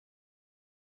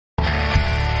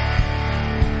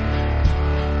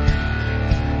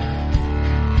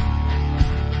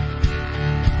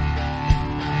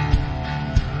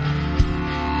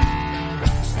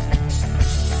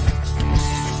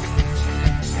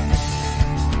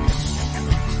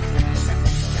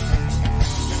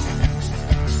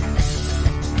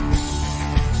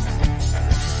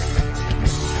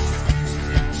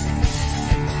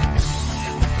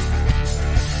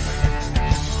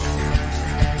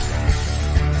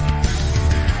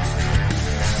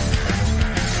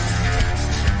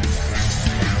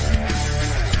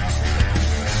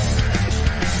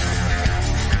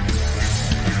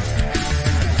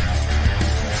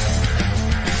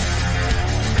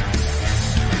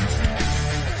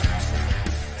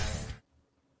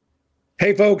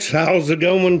Hey folks, how's it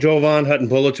going? Jovan Hutton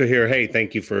Pulitzer here. Hey,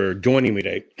 thank you for joining me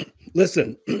today.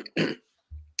 Listen,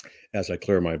 as I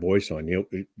clear my voice on you,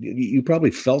 you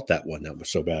probably felt that one. That was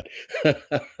so bad.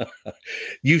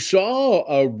 You saw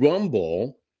a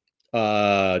Rumble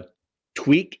uh,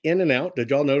 tweak in and out.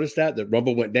 Did y'all notice that? That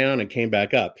Rumble went down and came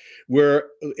back up. We're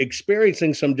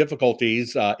experiencing some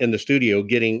difficulties in the studio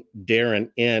getting Darren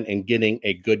in and getting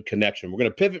a good connection. We're going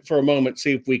to pivot for a moment,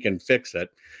 see if we can fix it.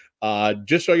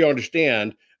 Just so you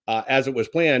understand, as it was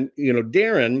planned,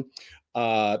 Darren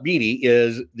Beatty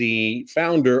is the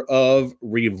founder of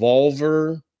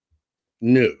Revolver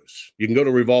News. You can go to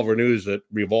Revolver News at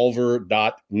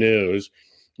revolver.news.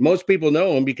 Most people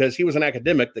know him because he was an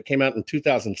academic that came out in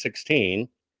 2016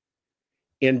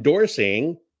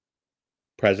 endorsing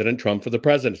President Trump for the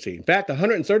presidency. In fact,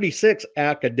 136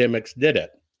 academics did it.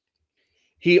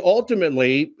 He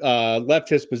ultimately left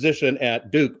his position at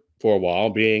Duke for a while,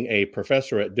 being a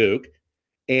professor at Duke,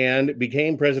 and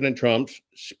became President Trump's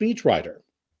speechwriter.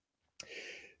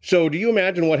 So do you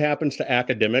imagine what happens to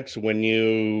academics when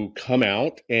you come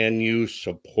out and you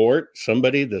support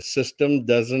somebody the system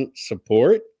doesn't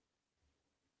support?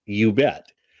 You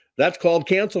bet. That's called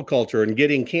cancel culture and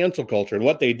getting cancel culture. And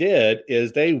what they did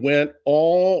is they went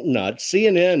all nuts.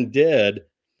 CNN did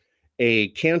a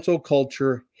cancel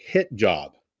culture hit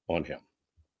job on him.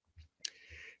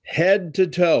 Head to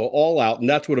toe, all out. And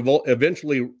that's what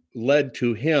eventually led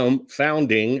to him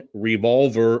founding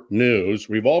Revolver News.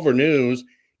 Revolver News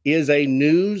is a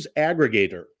news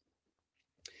aggregator.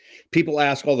 People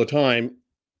ask all the time,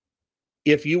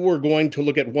 if you were going to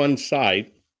look at one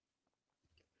site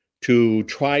to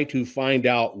try to find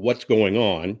out what's going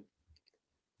on,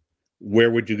 where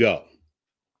would you go?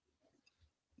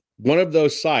 One of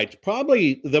those sites,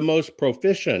 probably the most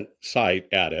proficient site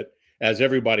at it, as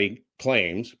everybody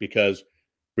claims, because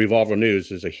Revolver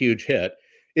News is a huge hit,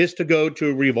 is to go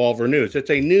to Revolver News. It's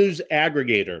a news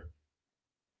aggregator.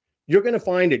 You're going to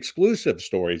find exclusive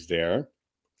stories there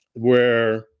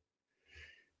where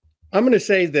I'm going to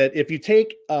say that if you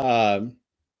take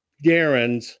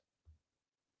Darren's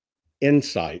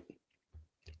insight,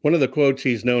 one of the quotes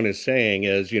he's known as saying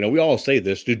is, we all say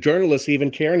this, do journalists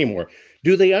even care anymore?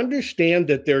 Do they understand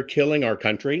that they're killing our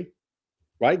country?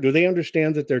 Right? Do they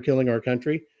understand that they're killing our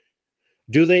country?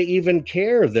 Do they even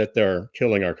care that they're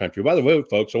killing our country? By the way,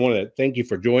 folks, I want to thank you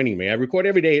for joining me. I record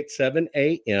every day at 7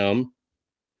 a.m.,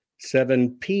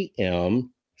 7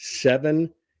 p.m.,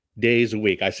 7 days a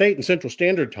week. I say it in Central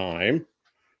Standard Time,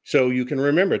 so you can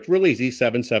remember. It's real easy,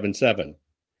 777.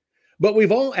 But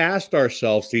we've all asked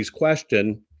ourselves these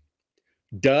questions.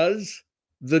 Does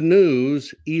the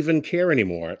news even care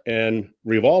anymore? And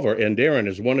Revolver and Darren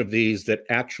is one of these that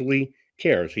actually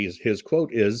cares. His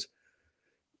quote is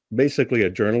basically a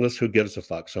journalist who gives a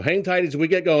fuck. So hang tight as we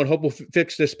get going. Hope we'll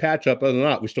fix this patch up. Other than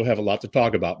that, we still have a lot to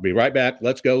talk about. Be right back.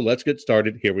 Let's go. Let's get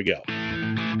started. Here we go.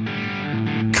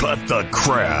 Cut the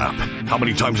crap. How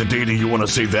many times a day do you want to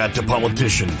say that to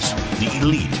politicians, the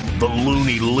elite, the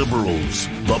loony liberals,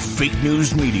 the fake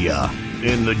news media,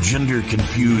 and the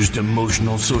gender-confused,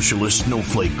 emotional socialist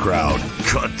snowflake crowd?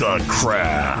 Cut the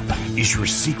crap is your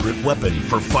secret weapon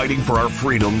for fighting for our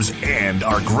freedoms and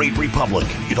our great republic.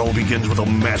 It all begins with a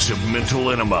massive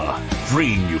mental enema,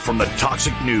 freeing you from the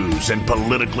toxic news and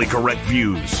politically correct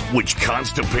views, which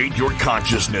constipate your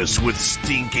consciousness with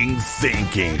stinking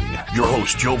thinking. Your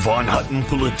host, Jovan Hutton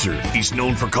Pulitzer. He's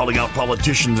known for calling out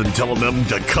politicians and telling them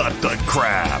to cut the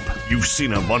crap. You've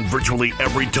seen him on virtually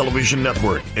every television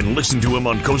network and listened to him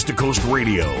on Coast to Coast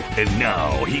Radio. And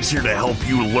now he's here to help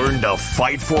you learn to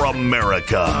fight for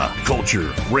America.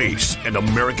 Culture, race, and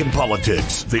American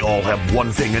politics. They all have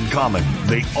one thing in common.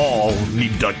 They all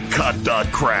need to cut the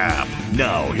crap.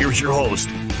 Now, here's your host,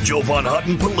 Jovan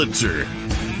Hutton Pulitzer.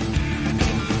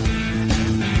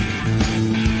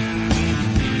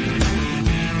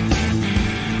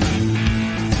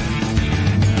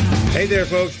 Hey there,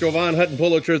 folks. Jovan Hutton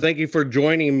Pulitzer. Thank you for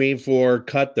joining me for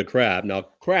Cut the Crap. Now,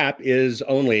 CRAP is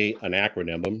only an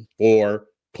acronym for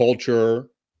culture,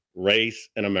 race,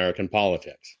 and American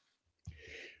politics.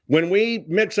 When we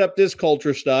mix up this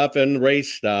culture stuff and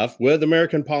race stuff with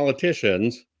American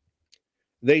politicians,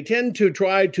 they tend to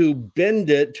try to bend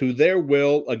it to their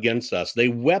will against us. They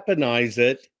weaponize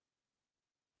it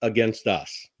against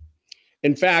us.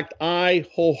 In fact, I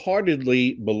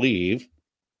wholeheartedly believe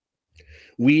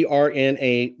we are in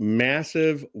a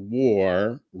massive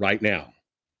war right now.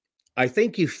 I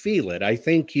think you feel it. I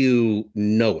think you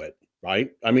know it,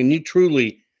 right? I mean, you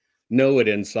truly know it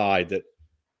inside that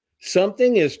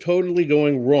something is totally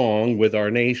going wrong with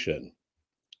our nation.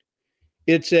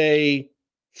 It's a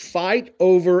fight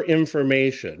over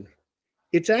information.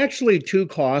 it's actually too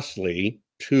costly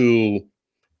to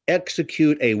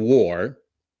execute a war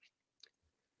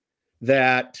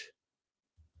that,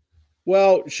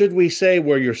 well, should we say,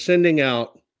 where you're sending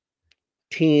out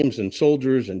teams and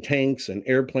soldiers and tanks and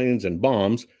airplanes and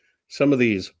bombs, some of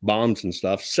these bombs and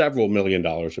stuff, several $1 million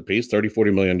a piece,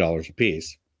 $30-40 million a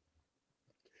piece.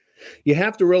 You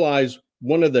have to realize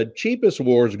one of the cheapest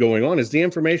wars going on is the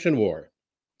information war.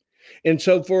 And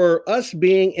so for us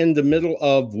being in the middle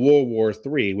of World War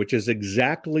III, which is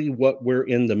exactly what we're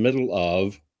in the middle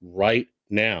of right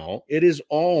now, it is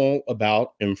all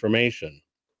about information.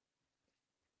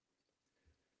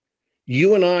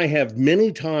 You and I have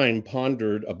many times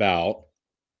pondered about,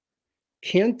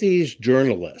 can't these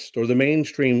journalists or the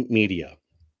mainstream media,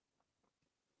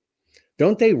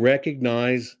 don't they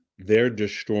recognize they're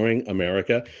destroying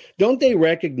America? Don't they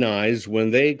recognize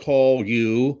when they call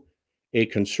you a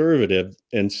conservative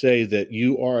and say that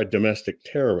you are a domestic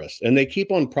terrorist, and they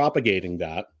keep on propagating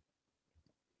that?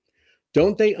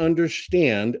 Don't they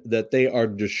understand that they are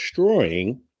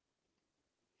destroying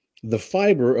the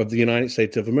fiber of the United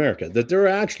States of America? That they're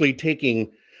actually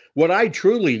taking what I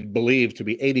truly believe to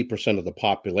be 80% of the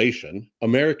population,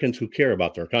 Americans who care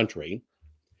about their country,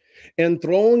 and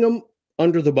throwing them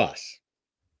under the bus.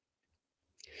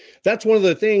 That's one of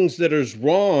the things that is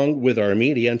wrong with our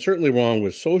media, and certainly wrong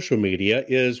with social media,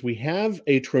 is we have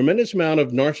a tremendous amount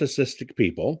of narcissistic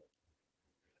people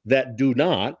that do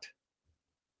not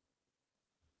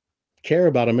care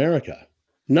about America.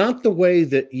 Not the way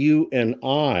that you and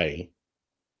I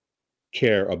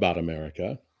care about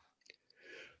America.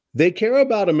 They care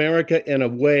about America in a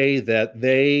way that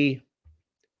they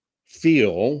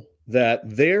feel that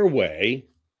their way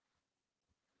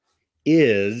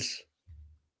is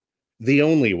the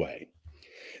only way.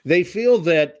 They feel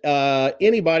that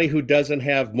anybody who doesn't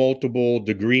have multiple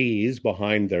degrees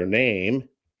behind their name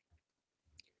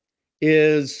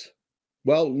is,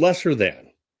 well, lesser than.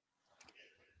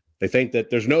 They think that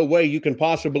there's no way you can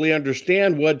possibly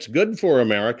understand what's good for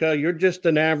America. You're just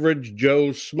an average Joe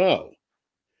Schmo.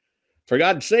 For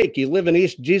God's sake, you live in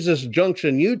East Jesus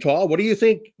Junction, Utah. What do you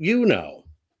think you know?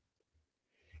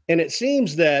 And it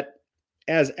seems that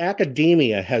as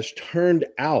academia has turned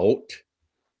out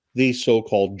these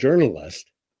so-called journalists,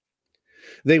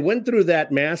 they went through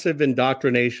that massive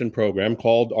indoctrination program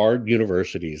called our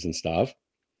universities and stuff,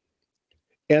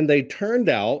 and they turned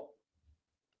out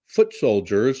foot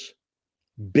soldiers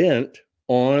bent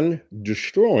on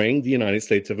destroying the United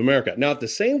States of America. Now, at the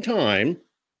same time,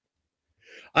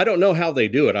 I don't know how they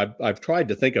do it. I've tried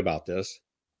to think about this.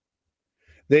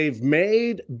 They've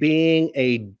made being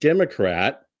a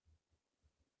Democrat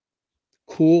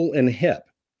cool and hip.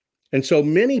 And so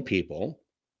many people,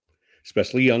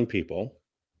 especially young people,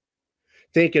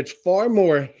 think it's far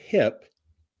more hip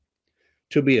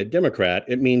to be a Democrat.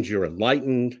 It means you're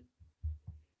enlightened.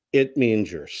 It means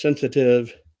you're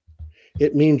sensitive.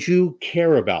 It means you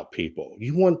care about people.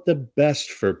 You want the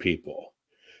best for people,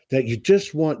 that you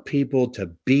just want people to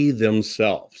be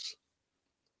themselves.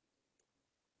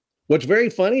 What's very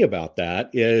funny about that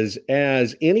is,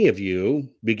 as any of you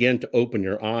begin to open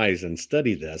your eyes and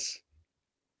study this,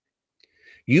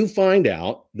 you find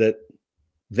out that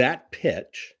that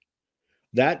pitch,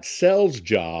 that sales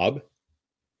job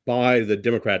by the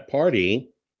Democrat Party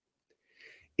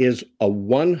is a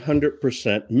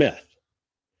 100% myth.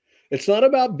 It's not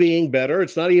about being better.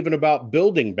 It's not even about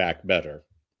building back better.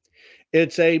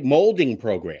 It's a molding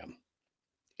program.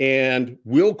 And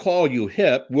we'll call you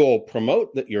hip. We'll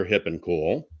promote that you're hip and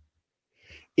cool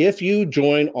if you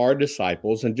join our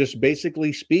disciples and just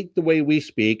basically speak the way we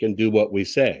speak and do what we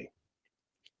say.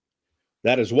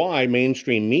 That is why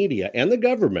mainstream media and the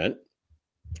government,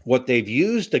 what they've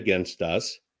used against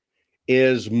us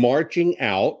is marching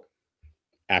out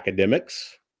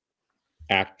academics,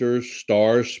 actors,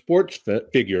 stars, sports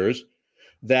figures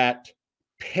that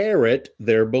parrot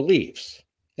their beliefs.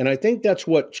 And I think that's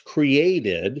what's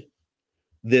created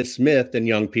this myth in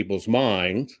young people's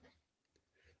minds,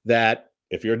 that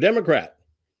if you're a Democrat,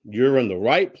 you're in the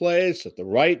right place at the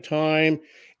right time,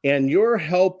 and you're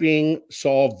helping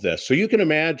solve this. So you can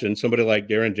imagine somebody like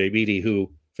Darren J. Beatty, who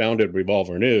founded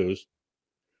Revolver News,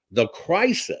 the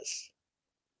crisis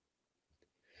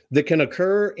that can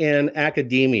occur in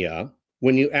academia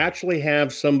when you actually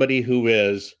have somebody who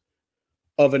is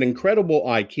of an incredible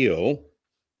IQ,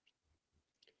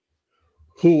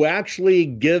 who actually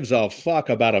gives a fuck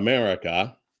about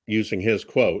America, using his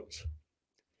quotes,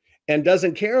 and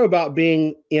doesn't care about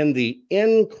being in the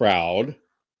in crowd,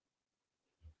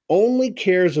 only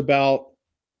cares about,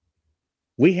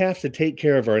 we have to take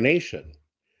care of our nation.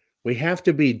 We have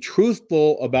to be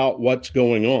truthful about what's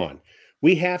going on.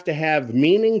 We have to have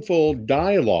meaningful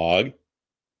dialogue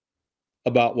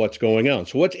about what's going on.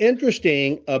 So what's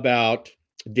interesting about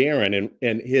Darren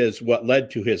and his what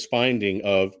led to his founding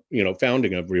of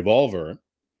Revolver,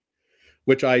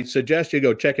 which I suggest you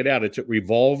go check it out. It's at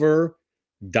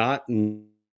revolver.net.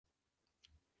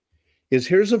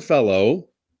 Here's a fellow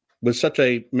with such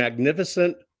a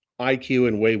magnificent IQ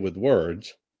and way with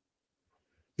words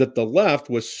that the left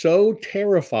was so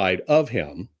terrified of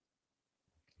him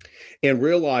and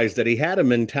realized that he had a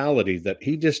mentality that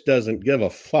he just doesn't give a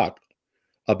fuck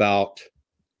about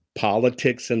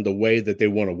politics and the way that they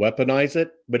want to weaponize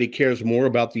it, but he cares more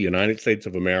about the United States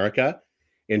of America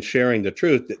and sharing the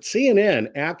truth, that CNN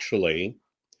actually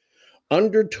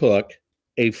undertook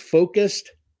a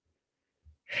focused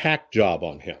hack job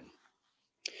on him.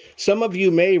 Some of you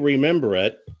may remember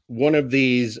it, one of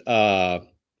these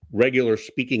regular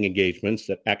speaking engagements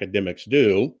that academics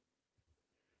do.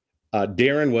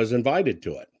 Darren was invited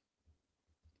to it.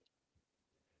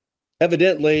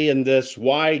 Evidently, in this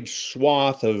wide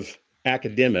swath of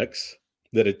academics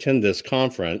that attend this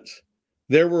conference,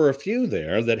 there were a few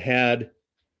there that had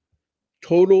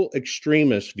total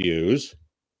extremist views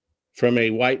from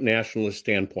a white nationalist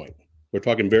standpoint. We're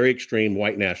talking very extreme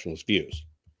white nationalist views.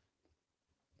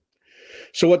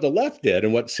 So what the left did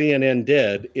and what CNN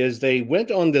did is they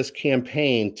went on this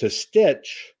campaign to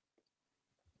stitch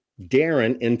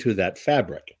Darren into that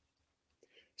fabric,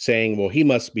 saying, well, he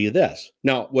must be this.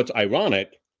 Now, what's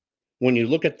ironic, when you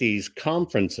look at these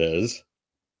conferences,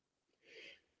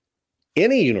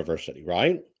 any university,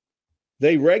 right?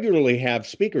 They regularly have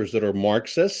speakers that are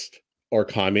Marxist or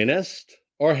communist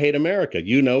or hate America.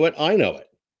 You know it, I know it.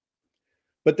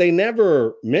 But they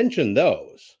never mention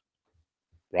those,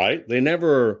 right? They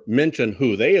never mention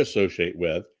who they associate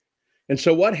with. And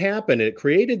so what happened, it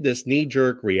created this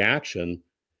knee-jerk reaction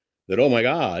that, oh my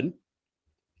God,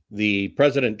 the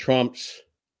President Trump's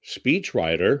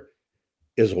speechwriter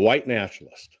is a white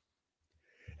nationalist.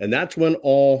 And that's when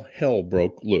all hell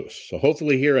broke loose. So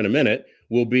hopefully here in a minute,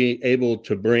 we'll be able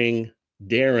to bring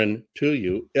Darren to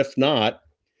you. If not,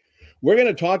 we're going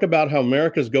to talk about how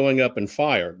America's going up in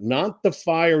fire, not the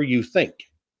fire you think.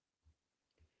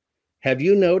 Have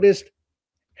you noticed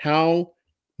how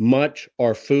much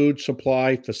our food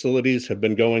supply facilities have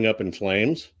been going up in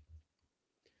flames?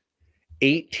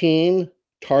 18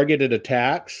 targeted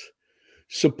attacks.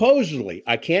 Supposedly,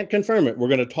 I can't confirm it, we're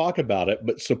going to talk about it,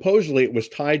 but supposedly it was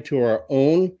tied to our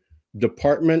own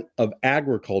Department of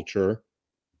Agriculture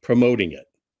promoting it.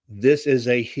 This is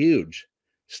a huge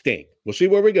stink. We'll see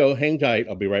where we go. Hang tight.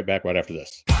 I'll be right back right after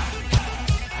this.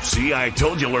 See, I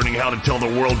told you learning how to tell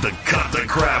the world to cut the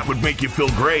crap would make you feel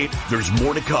great. There's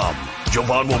more to come.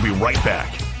 Jovan will be right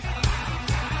back.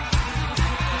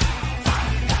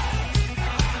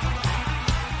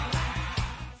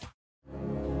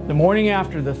 The morning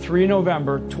after the 3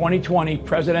 November 2020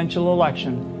 presidential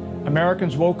election,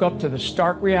 Americans woke up to the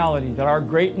stark reality that our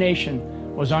great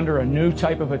nation was under a new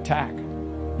type of attack.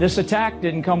 This attack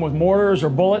didn't come with mortars or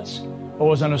bullets, but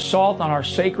was an assault on our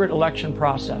sacred election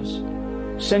process.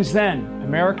 Since then,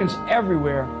 Americans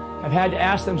everywhere have had to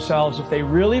ask themselves if they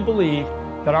really believe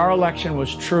that our election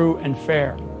was true and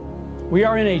fair. We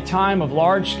are in a time of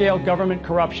large-scale government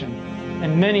corruption,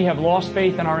 and many have lost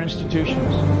faith in our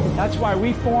institutions. That's why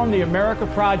we formed the America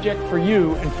Project for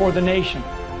you and for the nation.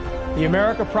 The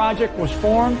America Project was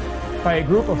formed by a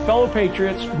group of fellow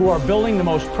patriots who are building the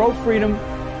most pro-freedom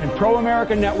and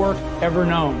pro-America network ever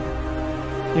known.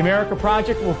 The America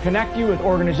Project will connect you with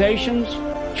organizations,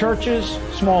 churches,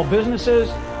 small businesses,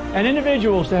 and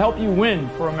individuals to help you win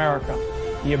for America.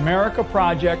 The America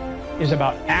Project is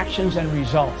about actions and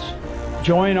results.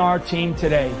 Join our team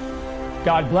today.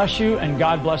 God bless you and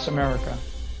God bless America.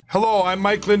 Hello, I'm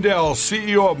Mike Lindell,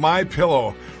 CEO of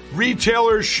MyPillow.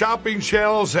 Retailers, shopping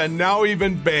channels, and now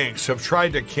even banks have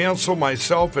tried to cancel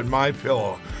myself and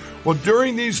MyPillow. Well,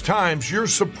 during these times, your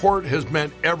support has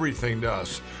meant everything to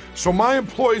us. So my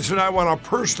employees and I want to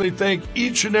personally thank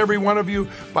each and every one of you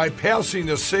by passing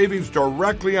the savings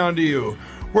directly onto you.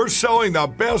 We're selling the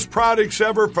best products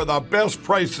ever for the best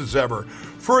prices ever.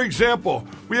 For example,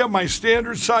 we have my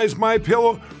standard size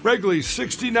MyPillow, regularly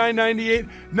 $69.98,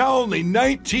 now only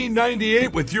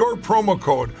 $19.98 with your promo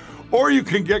code. Or you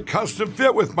can get custom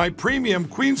fit with my premium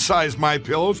queen size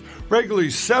MyPillows, regularly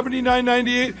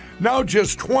 $79.98, now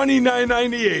just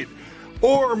 $29.98.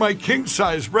 Or my king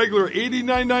size, regular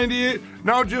 $89.98,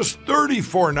 now just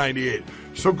 $34.98.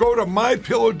 So go to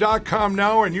MyPillow.com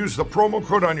now and use the promo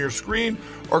code on your screen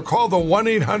or call the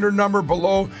 1-800 number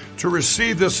below to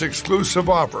receive this exclusive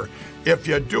offer. If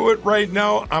you do it right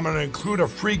now, I'm going to include a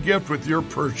free gift with your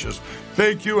purchase.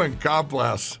 Thank you and God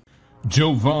bless.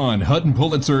 Jovan,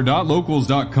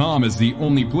 HuttonPulitzer.locals.com is the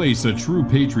only place a true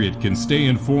patriot can stay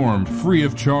informed, free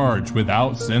of charge,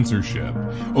 without censorship.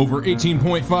 Over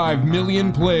 18.5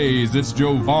 million plays, it's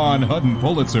Jovan Hutton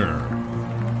Pulitzer.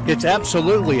 It's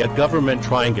absolutely a government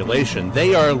triangulation.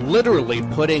 They are literally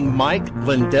putting Mike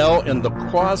Lindell in the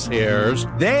crosshairs.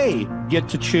 They get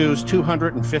to choose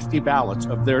 250 ballots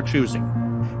of their choosing.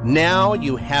 Now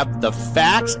you have the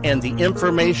facts and the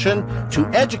information to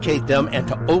educate them and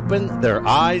to open their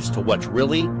eyes to what's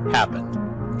really happened.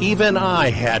 Even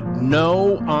I had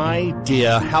no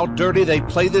idea how dirty they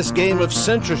play this game of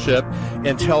censorship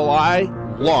until I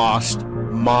lost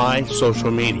my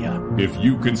social media. If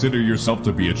you consider yourself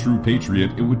to be a true patriot,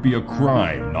 it would be a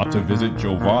crime not to visit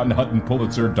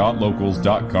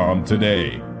JovanHuttonPulitzer.locals.com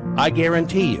today. I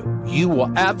guarantee you, you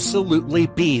will absolutely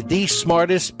be the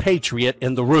smartest patriot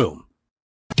in the room.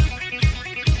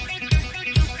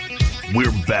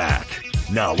 We're back.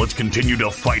 Now let's continue to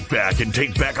fight back and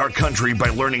take back our country by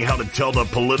learning how to tell the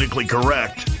politically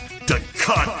correct to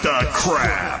cut the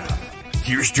crap.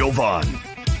 Here's Jovan.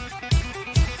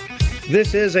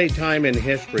 This is a time in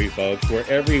history, folks, where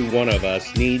every one of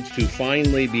us needs to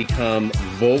finally become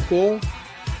vocal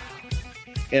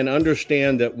and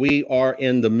understand that we are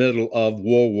in the middle of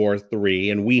World War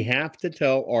III, and we have to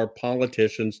tell our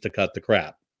politicians to cut the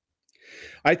crap.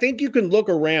 I think you can look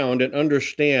around and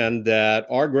understand that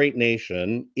our great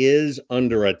nation is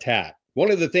under attack. One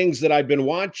of the things that I've been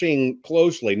watching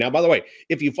closely, now, by the way,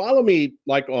 if you follow me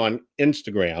like on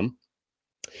Instagram,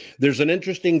 there's an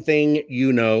interesting thing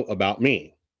you know about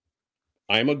me.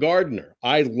 I'm a gardener.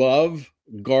 I love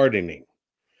gardening.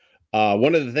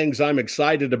 One of the things I'm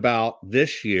excited about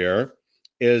this year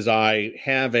is I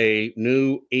have a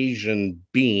new Asian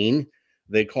bean.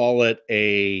 They call it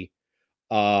a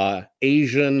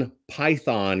Asian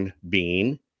python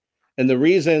bean. And the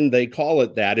reason they call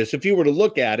it that is if you were to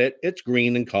look at it, it's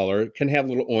green in color, can have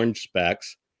little orange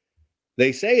specks.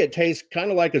 They say it tastes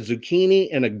kind of like a zucchini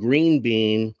and a green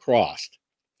bean crossed.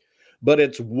 But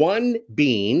it's one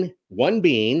bean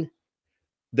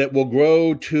that will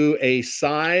grow to a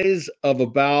size of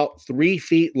about 3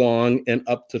 feet long and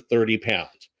up to 30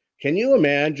 pounds. Can you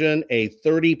imagine a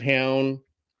 30-pound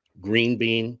green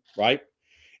bean, right?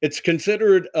 It's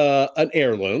considered an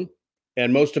heirloom,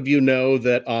 and most of you know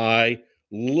that I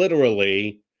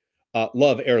literally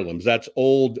love heirlooms. That's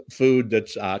old food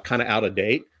that's kind of out of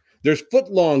date. There's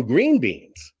foot-long green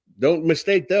beans. Don't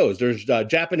mistake those. There's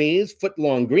Japanese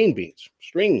foot-long green beans,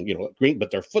 green,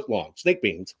 but they're foot-long, snake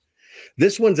beans.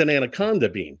 This one's an anaconda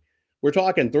bean. We're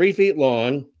talking 3 feet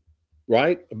long,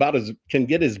 right? Can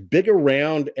get as big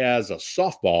around as a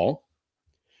softball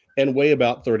and weigh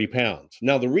about 30 pounds.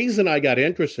 Now, the reason I got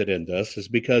interested in this is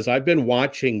because I've been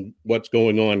watching what's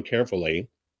going on carefully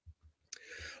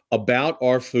about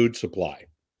our food supply.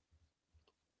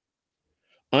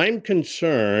 I'm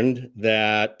concerned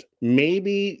that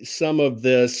maybe some of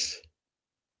this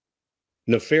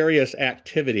nefarious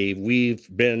activity we've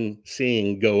been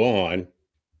seeing go on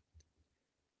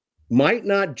might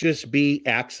not just be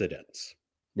accidents,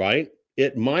 right?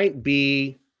 It might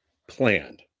be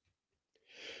planned.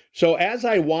 So as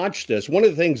I watch this, one of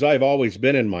the things I've always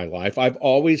been in my life, I've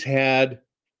always had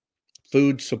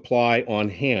food supply on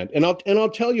hand. And I'll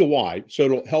tell you why, so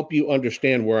it'll help you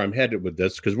understand where I'm headed with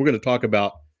this, because we're going to talk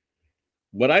about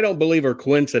what I don't believe are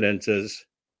coincidences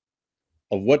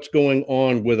of what's going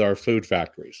on with our food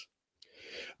factories.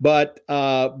 But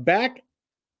back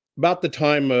about the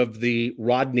time of the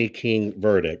Rodney King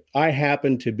verdict, I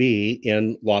happened to be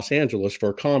in Los Angeles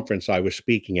for a conference I was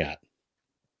speaking at.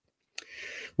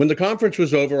 When the conference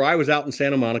was over, I was out in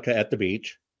Santa Monica at the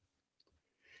beach,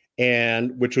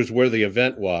 and which was where the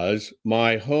event was.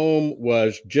 My home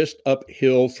was just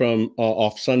uphill from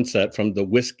off Sunset from the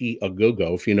Whiskey A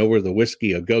Go-Go. If you know where the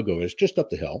Whiskey A Go-Go is, just up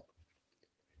the hill.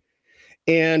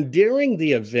 And during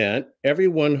the event,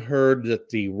 everyone heard that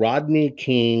the Rodney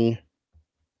King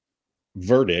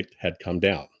verdict had come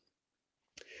down.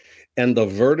 And the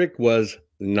verdict was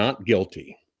not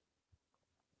guilty.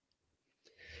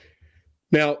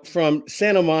 Now, from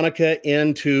Santa Monica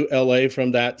into LA,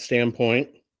 from that standpoint,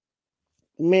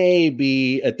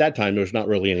 maybe at that time, there was not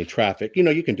really any traffic.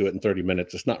 You can do it in 30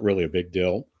 minutes. It's not really a big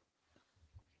deal.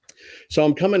 So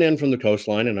I'm coming in from the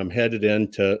coastline and I'm headed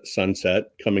into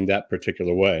Sunset, coming that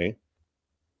particular way.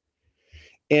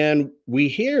 And we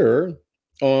hear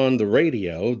on the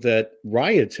radio that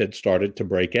riots had started to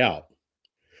break out.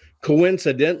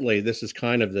 Coincidentally, this is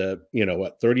kind of the,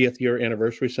 30th year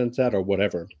anniversary since that or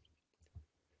whatever.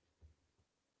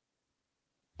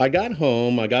 I got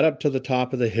home, I got up to the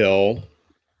top of the hill,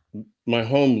 my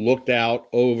home looked out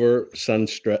over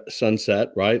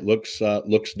Sunset, right?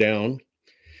 Looks down,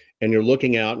 and you're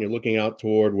looking out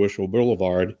toward Wishell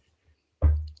Boulevard.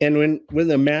 And when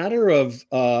the matter of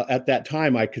at that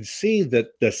time, I could see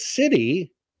that the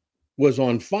city was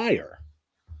on fire.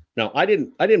 Now, I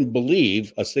didn't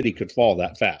believe a city could fall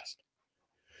that fast.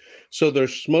 So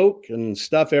there's smoke and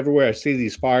stuff everywhere. I see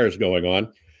these fires going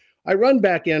on. I run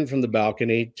back in from the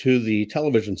balcony to the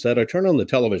television set. I turn on the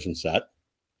television set.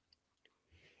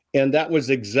 And that was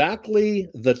exactly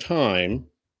the time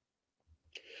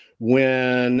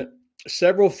when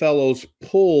several fellows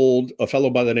pulled a fellow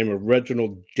by the name of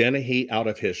Reginald Dennehy out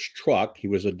of his truck. He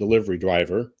was a delivery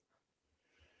driver.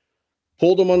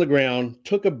 Pulled him on the ground,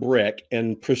 took a brick,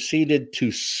 and proceeded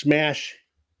to smash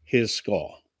his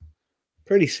skull.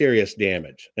 Pretty serious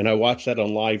damage. And I watched that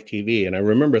on live TV, and I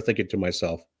remember thinking to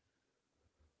myself,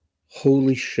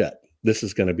 holy shit, this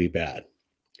is going to be bad.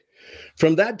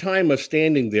 From that time of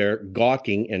standing there,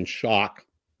 gawking in shock,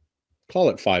 call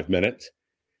it 5 minutes,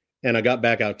 and I got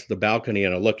back out to the balcony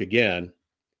and I look again.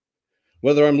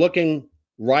 Whether I'm looking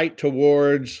right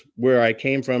towards where I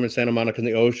came from in Santa Monica in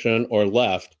the ocean or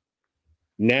left,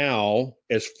 now,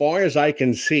 as far as I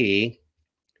can see,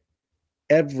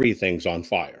 everything's on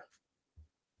fire.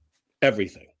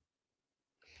 Everything.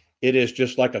 It is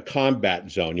just like a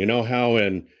combat zone. You know how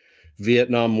in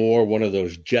Vietnam War, one of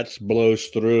those jets blows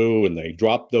through and they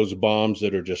drop those bombs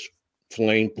that are just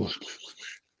flame.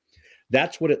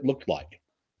 That's what it looked like.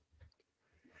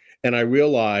 And I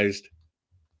realized,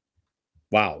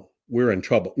 wow, we're in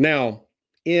trouble. Now,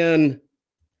 in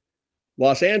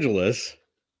Los Angeles,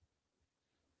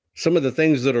 some of the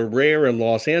things that are rare in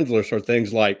Los Angeles are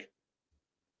things like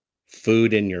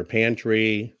food in your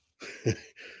pantry,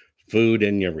 food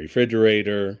in your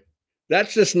refrigerator.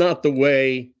 That's just not the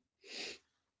way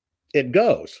it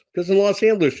goes. Because in Los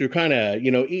Angeles, you're kind of,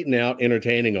 eating out,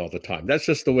 entertaining all the time. That's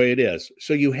just the way it is.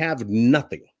 So you have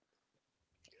nothing.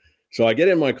 So I get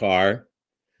in my car,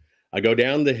 I go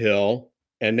down the hill,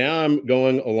 and now I'm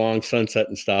going along Sunset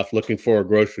and stuff, looking for a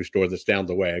grocery store that's down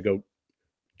the way. I go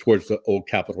towards the old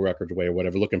Capitol Records way or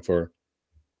whatever, looking for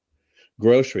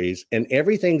groceries, and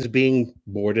everything's being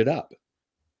boarded up.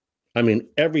 I mean,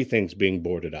 everything's being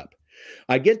boarded up.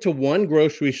 I get to one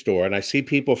grocery store, and I see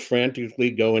people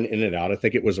frantically going in and out. I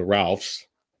think it was a Ralph's.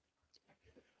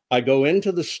 I go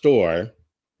into the store.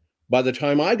 By the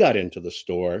time I got into the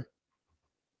store,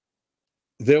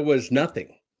 there was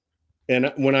nothing.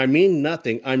 And when I mean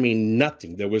nothing, I mean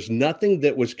nothing. There was nothing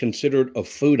that was considered a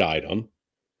food item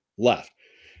left.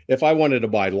 If I wanted to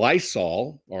buy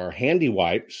Lysol or handy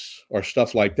wipes or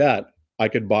stuff like that, I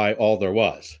could buy all there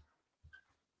was.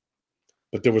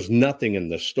 But there was nothing in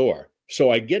the store.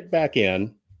 So I get back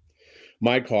in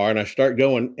my car and I start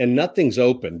going, and nothing's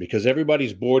open because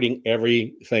everybody's boarding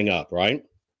everything up, right?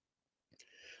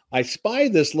 I spy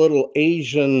this little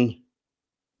Asian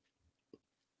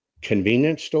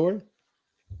convenience store,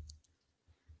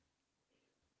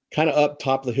 kind of up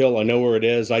top of the hill. I know where it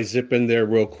is. I zip in there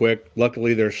real quick.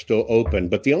 Luckily, they're still open.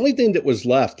 But the only thing that was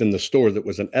left in the store that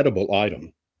was an edible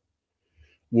item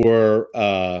were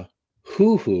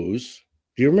hoo-hoos.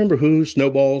 Do you remember hoo-hoos?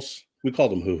 Snowballs? We call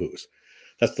them hoo-hoos.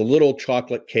 That's the little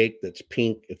chocolate cake that's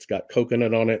pink. It's got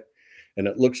coconut on it, and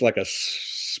it looks like a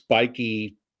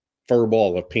spiky fur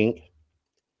ball of pink.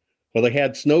 Well, they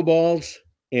had snowballs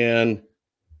and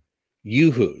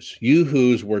Yoo-hoos.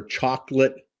 Yoo-hoos were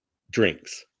chocolate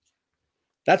drinks.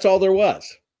 That's all there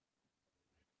was.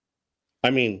 I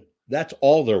mean, that's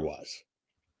all there was.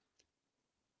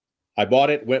 I bought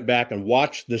it, went back and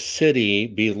watched the city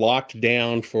be locked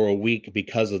down for a week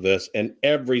because of this, and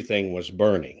everything was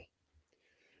burning.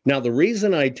 Now, the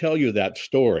reason I tell you that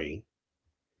story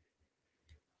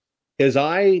is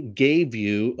I gave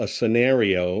you a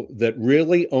scenario that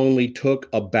really only took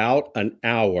about an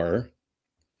hour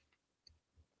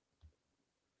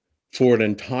for an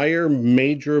entire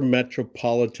major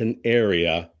metropolitan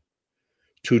area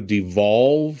to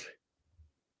devolve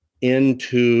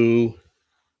into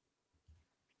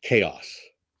chaos.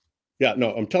 Yeah,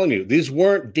 no, I'm telling you, these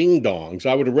weren't ding-dongs.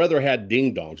 I would have rather had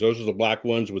ding-dongs. Those are the black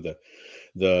ones with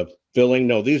the filling.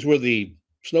 No, these were the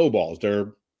snowballs.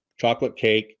 They're chocolate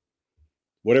cake,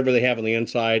 whatever they have on the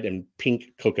inside, and pink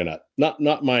coconut. Not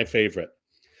my favorite.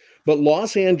 But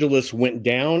Los Angeles went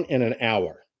down in an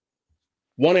hour.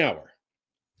 1 hour.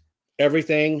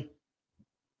 Everything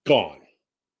gone.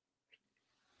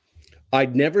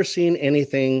 I'd never seen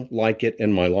anything like it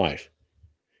in my life.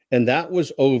 And that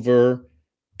was over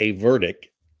a verdict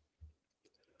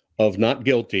of not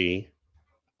guilty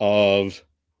of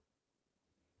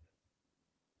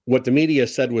what the media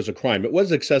said was a crime. It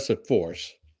was excessive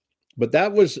force, but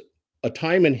that was a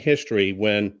time in history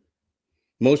when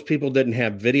most people didn't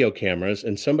have video cameras,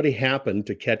 and somebody happened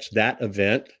to catch that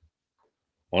event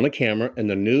on a camera, and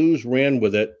the news ran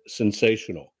with it.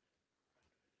 Sensational.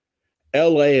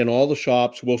 LA and all the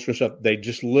shops, Wilshire stuff, they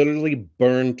just literally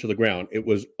burned to the ground. It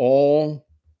was all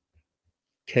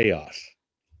chaos.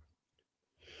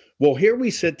 Well, here we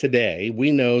sit today.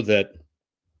 We know that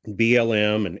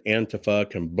BLM and Antifa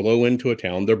can blow into a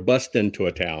town. They're bust into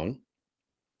a town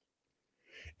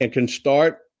and can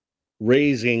start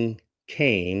raising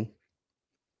Cain,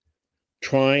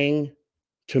 trying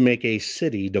to make a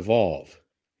city devolve.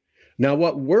 Now,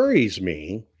 what worries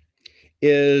me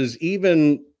is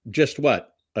even just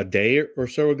a day or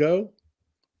so ago,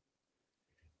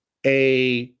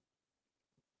 a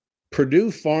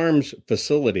Purdue Farms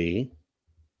facility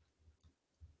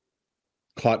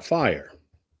caught fire,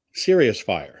 serious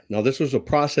fire. Now, this was a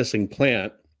processing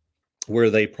plant where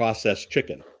they process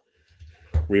chicken.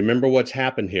 Remember what's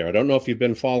happened here. I don't know if you've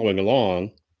been following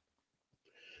along,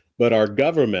 but our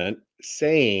government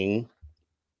saying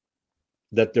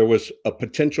that there was a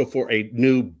potential for a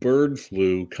new bird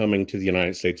flu coming to the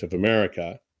United States of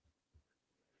America,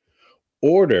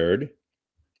 ordered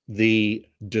the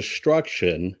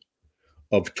destruction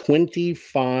of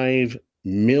 25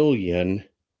 million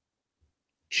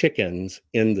chickens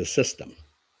in the system.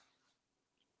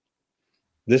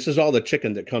 This is all the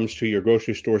chicken that comes to your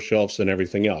grocery store shelves and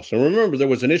everything else. And remember, there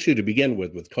was an issue to begin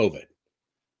with COVID.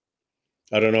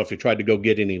 I don't know if you tried to go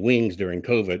get any wings during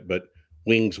COVID, but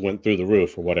wings went through the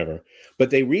roof or whatever.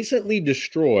 But they recently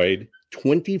destroyed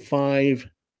 25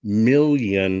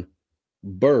 million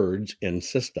birds in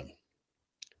system.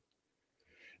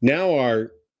 Now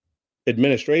our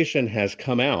administration has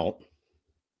come out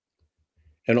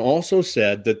and also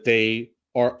said that they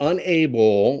are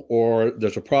unable, or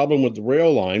there's a problem with the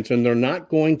rail lines, and they're not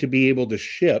going to be able to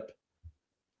ship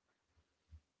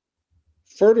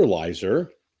fertilizer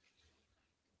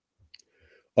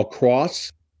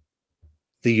across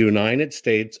the United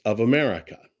States of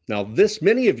America. Now, this,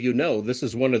 many of you know, this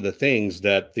is one of the things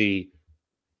that the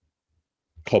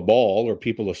cabal, or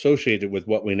people associated with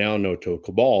what we now know to a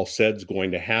cabal, said is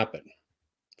going to happen.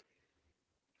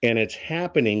 And it's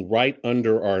happening right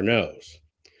under our nose.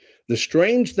 The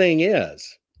strange thing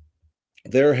is,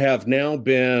 there have now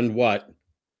been,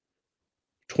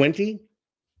 20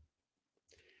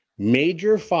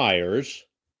 major fires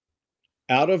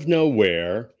out of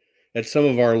nowhere at some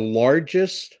of our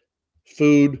largest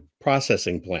food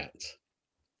processing plants.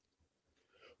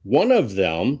 One of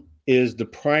them is the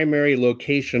primary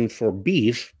location for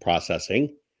beef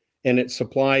processing, and it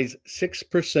supplies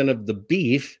 6% of the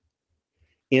beef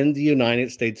in the United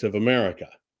States of America.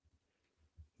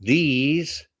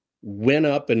 These went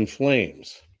up in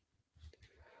flames.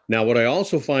 Now, what I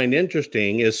also find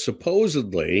interesting is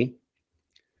supposedly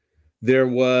there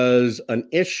was an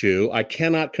issue. I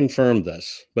cannot confirm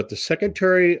this, but the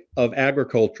Secretary of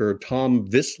Agriculture, Tom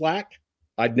Vilsack,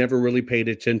 I'd never really paid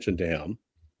attention to him,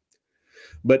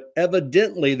 but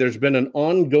evidently there's been an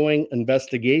ongoing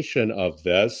investigation of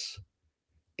this,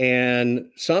 and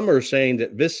some are saying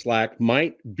that Vilsack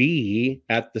might be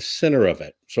at the center of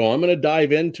it. So I'm going to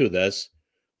dive into this.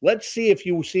 Let's see if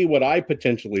you see what I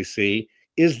potentially see.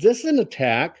 Is this an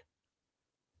attack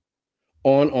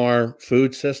on our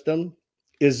food system?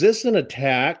 Is this an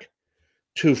attack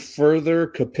to further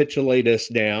capitulate us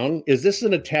down? Is this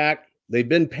an attack? They've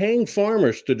been paying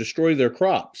farmers to destroy their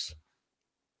crops.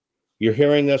 You're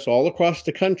hearing this all across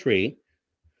the country.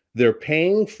 They're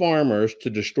paying farmers to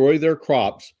destroy their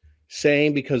crops,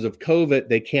 saying because of COVID,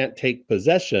 they can't take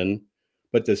possession.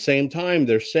 But at the same time,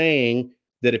 they're saying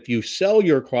that if you sell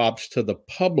your crops to the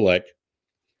public,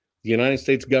 the United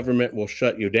States government will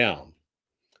shut you down.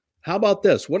 How about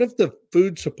this? What if the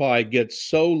food supply gets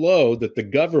so low that the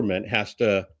government has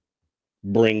to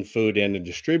bring food in and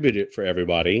distribute it for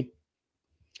everybody?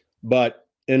 But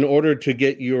in order to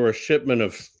get your shipment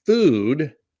of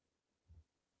food,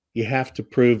 you have to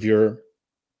prove you're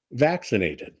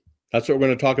vaccinated. That's what we're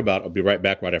going to talk about. I'll be right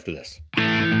back right after this.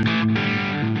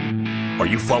 Are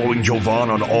you following Jovan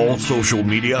on all social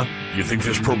media? You think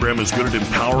this program is good at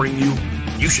empowering you?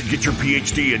 You should get your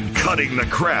PhD in cutting the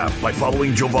crap by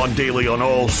following Jovan daily on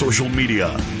all social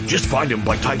media. Just find him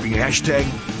by typing hashtag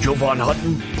Jovan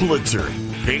Hutton Pulitzer.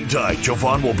 Hang tight,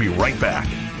 Jovan will be right back.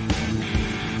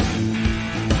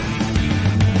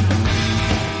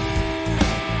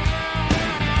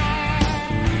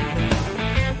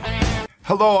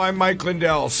 Hello, I'm Mike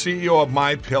Lindell, CEO of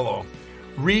MyPillow.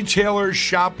 Retailers,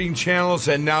 shopping channels,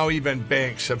 and now even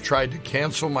banks have tried to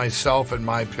cancel myself and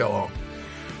MyPillow.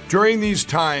 During these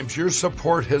times, your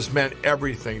support has meant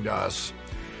everything to us.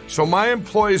 So my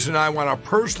employees and I want to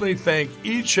personally thank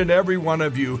each and every one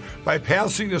of you by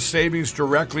passing the savings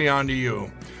directly on to you.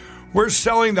 We're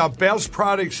selling the best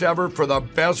products ever for the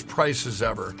best prices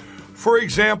ever. For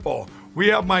example, we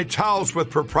have my towels with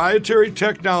proprietary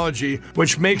technology,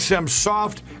 which makes them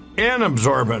soft and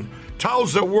absorbent.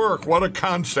 Towels that work, what a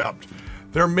concept.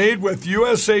 They're made with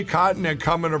USA cotton and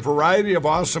come in a variety of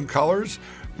awesome colors.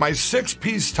 My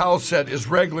 6-piece towel set is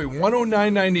regularly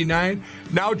 $109.99,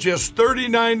 now just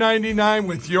 $39.99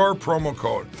 with your promo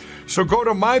code. So go to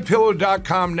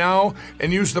MyPillow.com now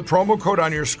and use the promo code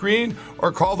on your screen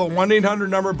or call the 1-800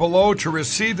 number below to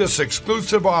receive this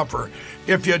exclusive offer.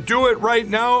 If you do it right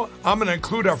now, I'm going to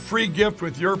include a free gift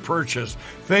with your purchase.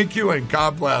 Thank you and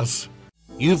God bless.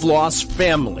 You've lost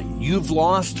family. You've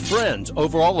lost friends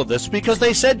over all of this because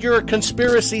they said you're a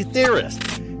conspiracy theorist.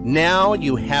 Now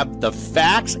you have the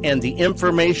facts and the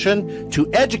information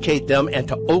to educate them and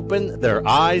to open their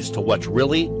eyes to what's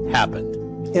really happened.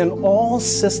 In all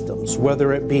systems,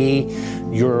 whether it be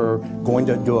you're going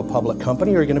to do a public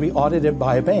company or you're going to be audited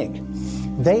by a bank,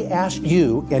 they ask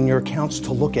you and your accounts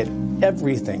to look at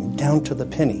everything down to the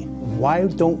penny. Why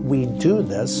don't we do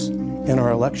this in our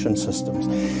election systems?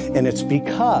 And it's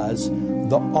because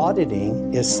the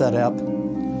auditing is set up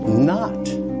not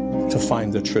to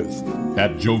find the truth.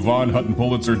 At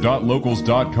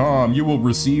JovanHuttonPulitzer.locals.com, you will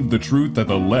receive the truth that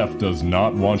the left does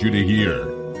not want you to hear.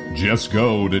 Just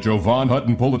go to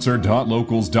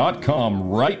JovanHuttonPulitzer.locals.com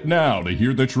right now to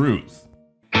hear the truth.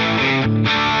 Did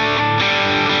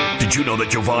you know that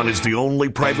Jovan is the only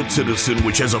private citizen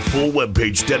which has a full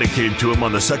webpage dedicated to him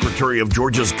on the Secretary of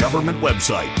Georgia's government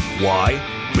website? Why?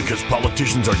 Because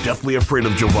politicians are deathly afraid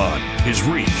of Jovan, his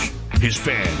reach, his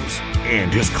fans,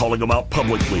 and his calling them out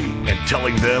publicly and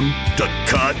telling them to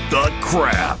cut the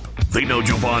crap. They know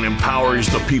Jovan empowers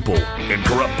the people, and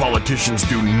corrupt politicians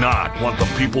do not want the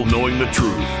people knowing the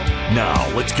truth. Now,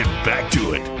 let's get back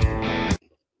to it.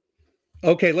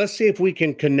 Okay, let's see if we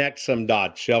can connect some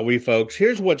dots, shall we, folks?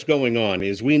 Here's what's going on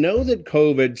is we know that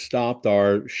COVID stopped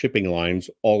our shipping lines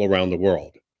all around the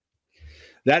world.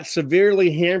 That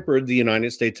severely hampered the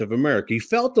United States of America. You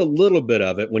felt a little bit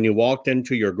of it when you walked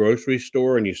into your grocery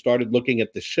store and you started looking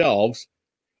at the shelves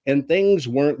and things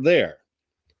weren't there.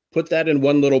 Put that in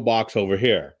one little box over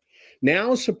here.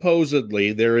 Now,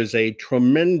 supposedly, there is a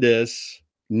tremendous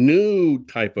new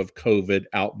type of COVID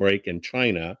outbreak in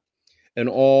China, and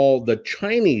all the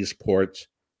Chinese ports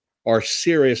are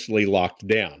seriously locked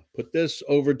down. Put this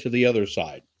over to the other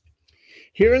side.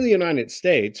 Here in the United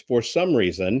States, for some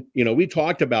reason, we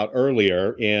talked about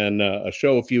earlier in a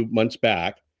show a few months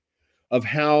back of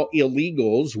how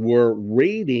illegals were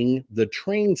raiding the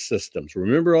train systems.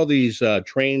 Remember all these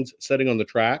trains sitting on the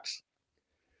tracks?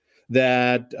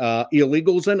 That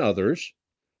illegals and others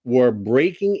were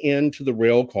breaking into the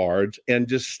rail cars and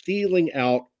just stealing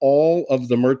out all of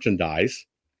the merchandise.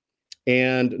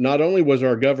 And not only was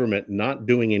our government not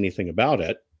doing anything about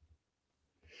it,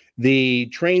 the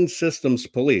train systems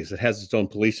police, it has its own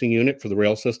policing unit for the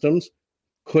rail systems,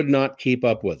 could not keep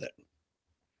up with it.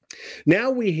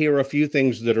 Now we hear a few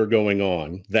things that are going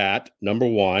on that, number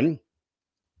one,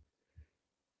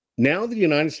 now the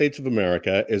United States of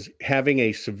America is having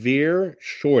a severe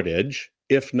shortage,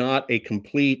 if not a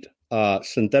complete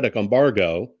synthetic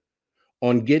embargo,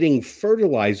 on getting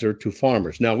fertilizer to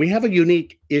farmers. Now, we have a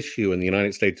unique issue in the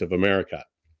United States of America.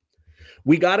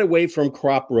 We got away from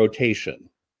crop rotation.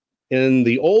 In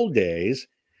the old days,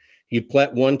 you'd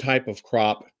plant one type of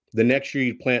crop, the next year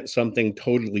you'd plant something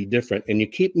totally different, and you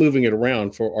keep moving it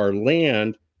around for our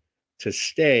land to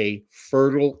stay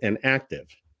fertile and active.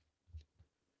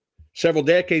 Several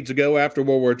decades ago, after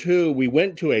World War II, we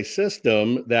went to a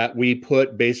system that we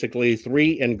put basically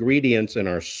 3 ingredients in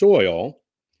our soil,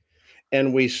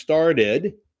 and we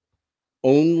started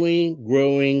only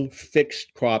growing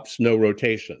fixed crops, no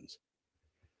rotations.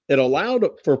 It allowed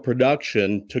for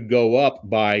production to go up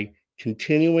by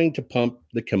continuing to pump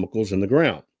the chemicals in the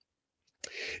ground.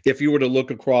 If you were to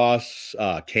look across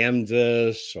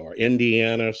Kansas or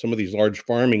Indiana, some of these large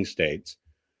farming states,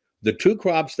 the two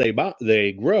crops they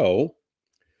grow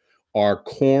are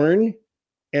corn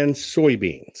and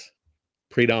soybeans,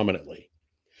 predominantly.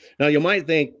 Now, you might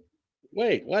think,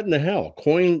 wait, what in the hell?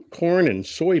 Corn and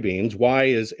soybeans, why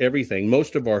is everything,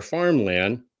 most of our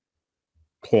farmland,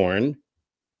 corn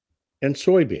and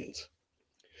soybeans?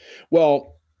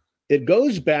 Well, it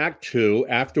goes back to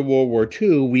after World War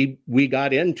II, we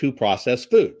got into processed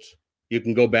foods. You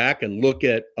can go back and look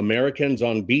at Americans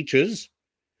on beaches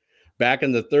back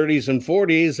in the 30s and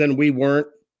 40s, and we weren't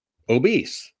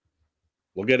obese.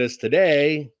 Look at us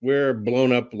today, we're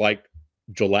blown up like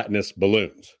gelatinous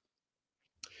balloons.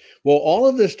 Well, all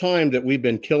of this time that we've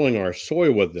been killing our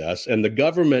soy with this and the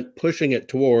government pushing it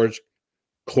towards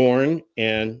corn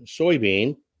and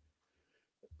soybean,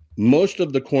 most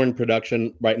of the corn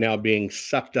production right now being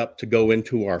sucked up to go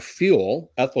into our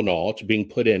fuel, ethanol, it's being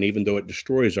put in even though it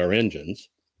destroys our engines.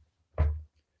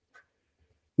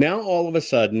 Now, all of a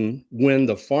sudden, when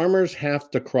the farmers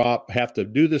have to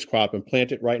do this crop and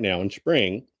plant it right now in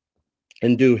spring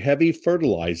and do heavy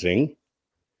fertilizing,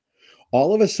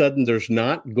 all of a sudden there's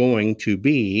not going to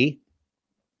be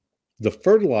the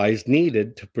fertilizer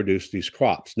needed to produce these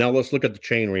crops. Now let's look at the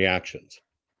chain reactions.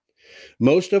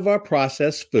 Most of our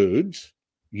processed foods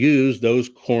use those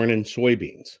corn and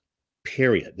soybeans,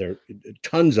 period. There are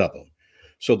tons of them.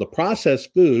 So the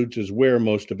processed foods is where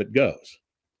most of it goes.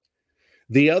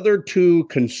 The other two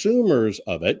consumers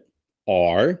of it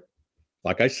are,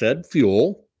 like I said,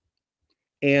 fuel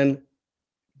and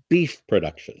beef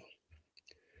production.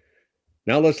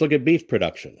 Now let's look at beef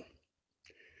production.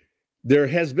 There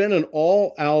has been an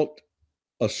all-out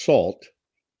assault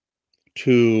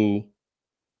to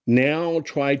now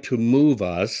try to move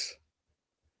us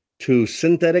to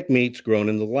synthetic meats grown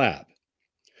in the lab.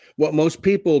 What most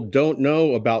people don't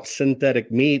know about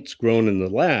synthetic meats grown in the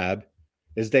lab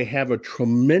is they have a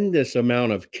tremendous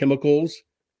amount of chemicals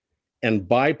and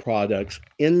byproducts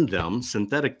in them,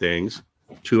 synthetic things,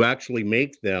 to actually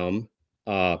make them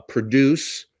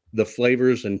produce the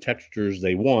flavors and textures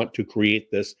they want to create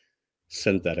this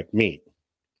synthetic meat.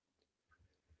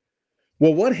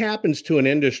 Well, what happens to an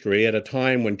industry at a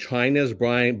time when China is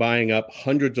buying up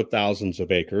hundreds of thousands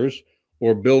of acres,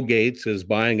 or Bill Gates is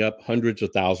buying up hundreds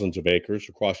of thousands of acres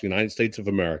across the United States of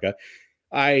America?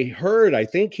 I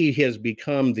think he has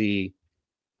become the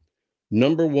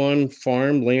number one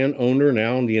farmland owner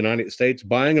now in the United States,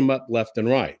 buying them up left and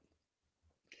right.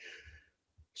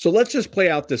 So let's just play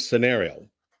out this scenario.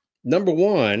 Number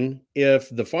one,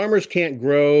 if the farmers can't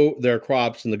grow their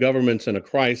crops and the government's in a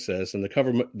crisis and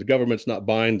the government's not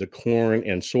buying the corn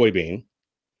and soybean,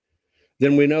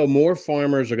 then we know more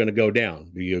farmers are going to go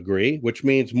down. Do you agree? Which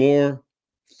means more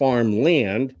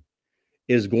farmland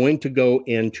is going to go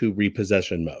into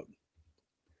repossession mode.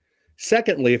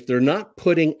 Secondly, if they're not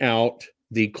putting out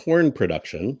the corn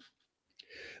production,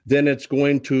 then it's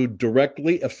going to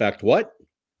directly affect what?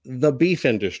 The beef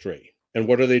industry. And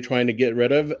what are they trying to get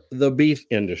rid of? The beef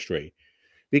industry.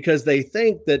 Because they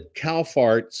think that cow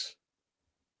farts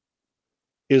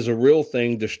is a real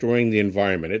thing destroying the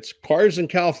environment. It's cars and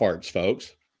cow farts,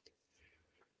 folks.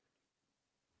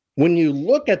 When you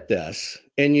look at this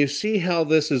and you see how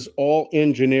this is all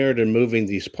engineered and moving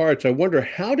these parts, I wonder,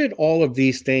 how did all of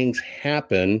these things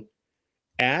happen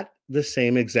at the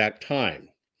same exact time?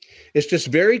 It's just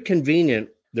very convenient.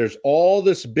 There's all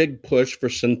this big push for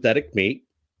synthetic meat.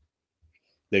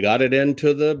 They got it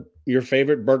into your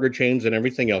favorite burger chains and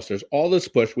everything else. There's all this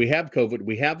push. We have COVID.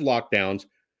 We have lockdowns.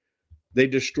 They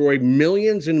destroy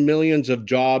millions and millions of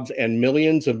jobs and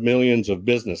millions of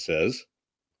businesses.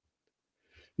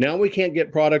 Now we can't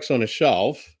get products on a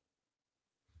shelf.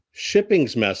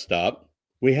 Shipping's messed up.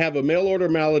 We have a mail order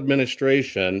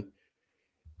maladministration,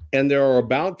 and there are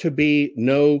about to be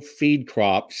no feed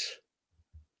crops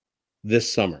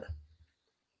this summer.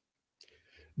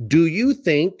 Do you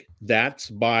think that's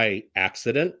by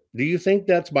accident? Do you think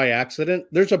that's by accident?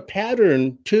 There's a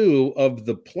pattern, too, of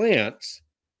the plants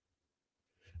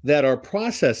that are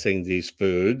processing these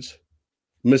foods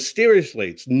mysteriously.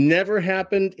 It's never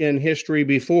happened in history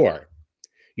before.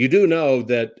 You do know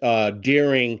that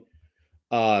during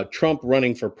Trump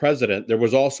running for president, there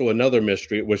was also another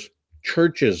mystery. It was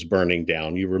churches burning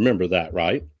down. You remember that,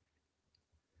 right?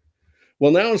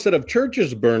 Well, now instead of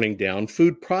churches burning down,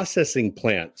 food processing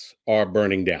plants are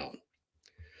burning down.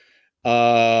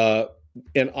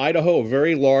 In Idaho, a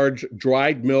very large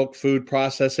dried milk food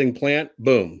processing plant,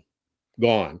 boom,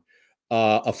 gone.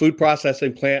 A food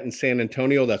processing plant in San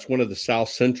Antonio, that's one of the South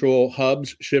Central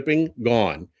hubs shipping,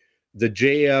 gone. The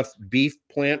JF beef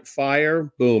plant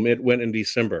fire, boom, it went in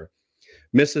December.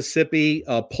 Mississippi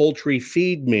poultry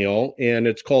feed mill, and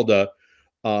it's called a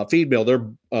feed mill,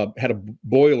 had a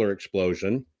boiler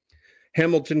explosion.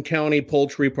 Hamilton County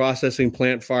poultry processing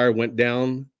plant fire went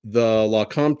down. The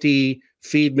LaCompte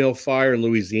feed mill fire in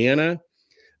Louisiana.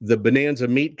 The Bonanza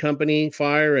Meat Company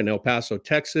fire in El Paso,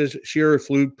 Texas. Shearer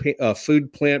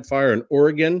food plant fire in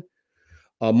Oregon.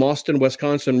 Mauston,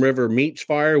 Wisconsin River Meats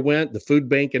fire went. The food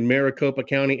bank in Maricopa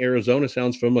County, Arizona.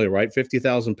 Sounds familiar, right?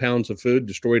 50,000 pounds of food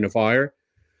destroyed in a fire.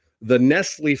 The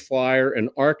Nestle fire in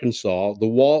Arkansas, the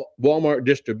Walmart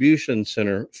distribution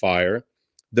center fire,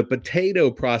 the potato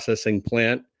processing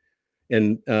plant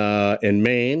in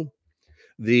Maine,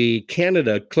 the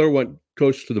Clearwater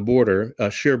coast to the border,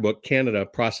 Sherbrooke, Canada,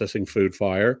 processing food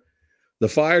fire. The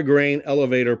fire grain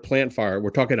elevator plant fire. We're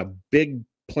talking a big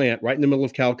plant right in the middle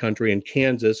of cow country in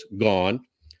Kansas, gone.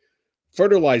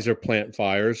 Fertilizer plant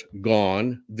fires,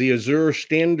 gone. The Azure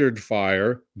Standard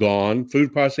fire, gone.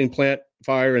 Food processing plant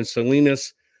fire in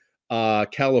Salinas,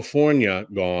 California,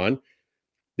 gone.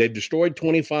 They've destroyed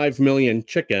 25 million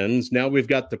chickens. Now we've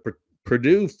got the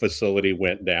Purdue facility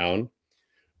went down.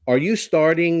 Are you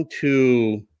starting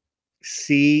to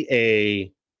see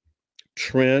a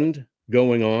trend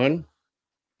going on?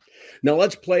 Now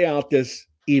let's play out this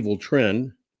evil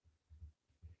trend.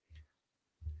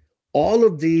 All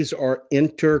of these are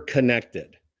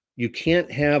interconnected. You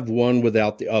can't have one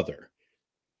without the other.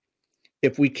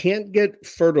 If we can't get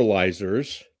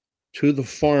fertilizers to the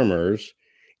farmers,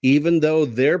 even though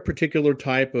their particular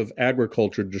type of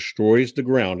agriculture destroys the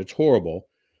ground, it's horrible.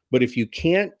 But if you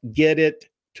can't get it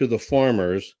to the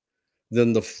farmers,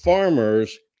 then the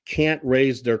farmers can't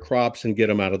raise their crops and get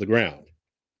them out of the ground.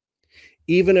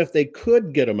 Even if they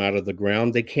could get them out of the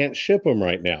ground, they can't ship them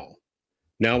right now.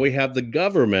 Now we have the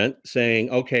government saying,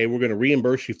 okay, we're going to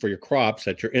reimburse you for your crops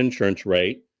at your insurance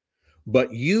rate,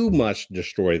 but you must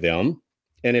destroy them.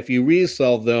 And if you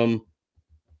resell them,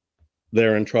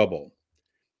 they're in trouble.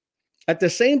 At the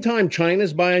same time,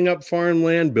 China's buying up foreign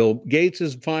land. Bill Gates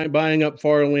is buying up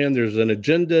foreign land. There's an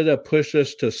agenda to push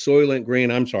us to Soylent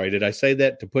Green. I'm sorry, did I say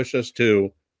that? To push us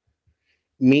to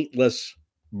meatless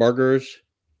burgers.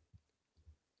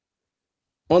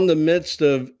 On the midst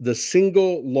of the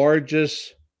single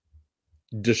largest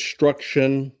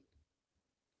destruction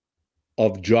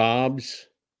of jobs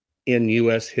in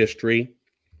U.S. history.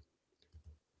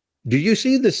 Do you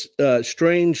see this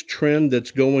strange trend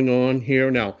that's going on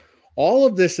here? Now, all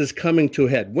of this is coming to a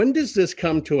head. When does this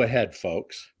come to a head,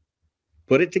 folks?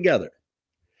 Put it together.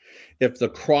 If the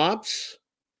crops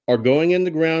are going in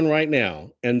the ground right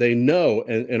now, and they know,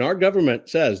 and our government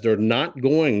says they're not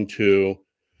going to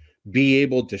be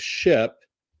able to ship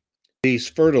these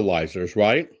fertilizers,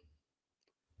 right?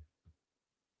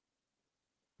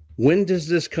 When does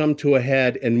this come to a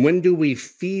head, and when do we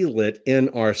feel it in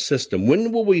our system?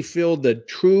 When will we feel the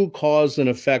true cause and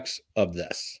effects of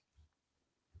this?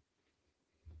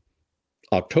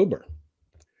 October.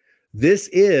 This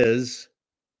is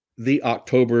the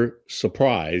October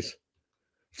surprise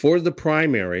for the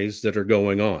primaries that are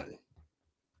going on.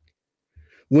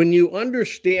 When you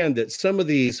understand that some of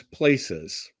these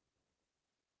places,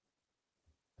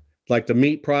 like the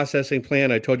meat processing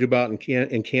plant I told you about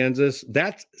in Kansas,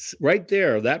 that's right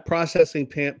there, that processing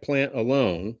plant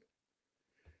alone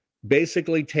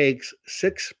basically takes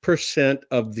 6%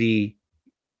 of the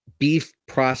beef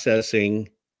processing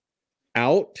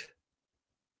out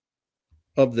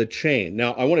of the chain.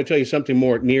 Now, I want to tell you something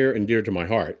more near and dear to my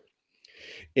heart,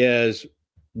 is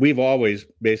we've always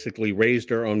basically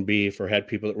raised our own beef or had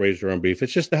people that raised their own beef.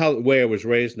 It's just the way I was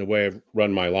raised and the way I've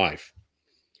run my life.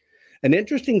 An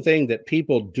interesting thing that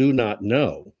people do not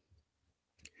know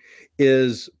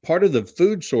is part of the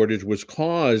food shortage was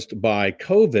caused by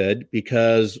COVID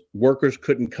because workers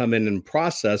couldn't come in and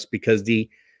process because the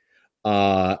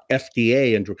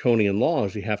FDA and draconian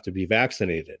laws, you have to be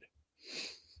vaccinated.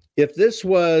 If this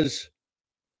was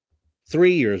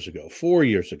 3 years ago, 4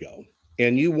 years ago,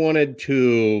 and you wanted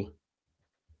to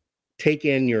take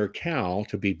in your cow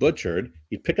to be butchered,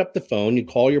 you'd pick up the phone, you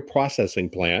call your processing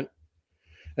plant,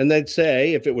 and they'd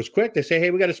say, if it was quick, they say, hey,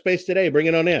 we got a space today, bring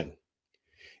it on in.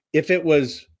 If it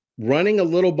was running a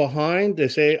little behind, they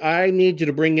say, I need you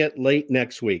to bring it late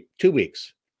next week, 2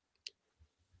 weeks.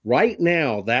 Right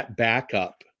now, that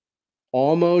backup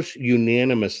almost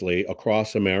unanimously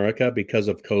across America because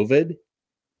of COVID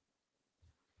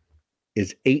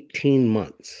is 18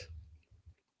 months.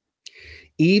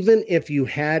 Even if you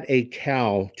had a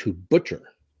cow to butcher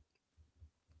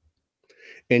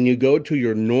and you go to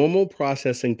your normal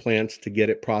processing plants to get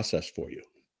it processed for you,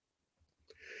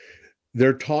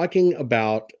 they're talking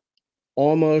about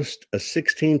almost a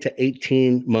 16 to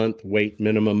 18 month wait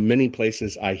minimum. Many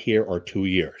places I hear are 2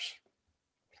 years.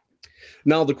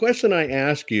 Now, the question I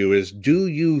ask you is, do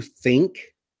you think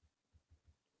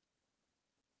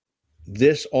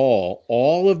this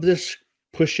all of this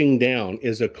pushing down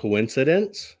is a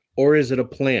coincidence, or is it a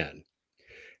plan?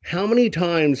 How many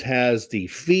times has the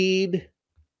feed,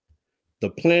 the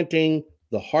planting,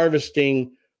 the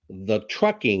harvesting, the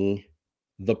trucking,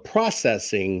 the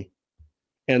processing,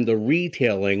 and the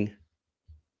retailing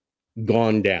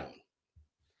gone down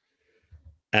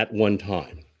at one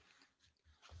time?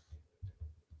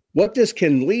 What this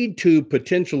can lead to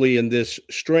potentially in this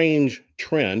strange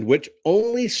trend, which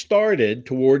only started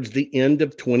towards the end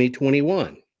of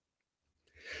 2021.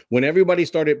 When everybody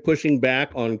started pushing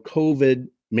back on COVID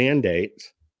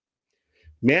mandates,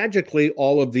 magically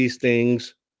all of these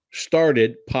things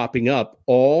started popping up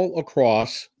all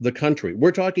across the country.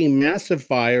 We're talking massive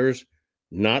fires,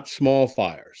 not small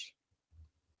fires.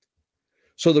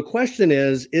 So the question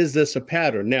is this a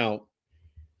pattern? Now,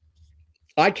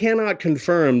 I cannot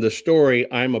confirm the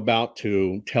story I'm about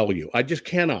to tell you. I just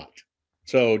cannot.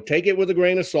 So take it with a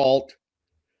grain of salt.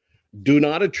 Do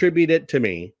not attribute it to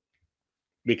me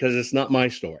because it's not my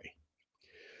story.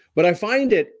 But I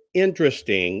find it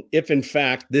interesting if, in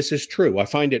fact, this is true. I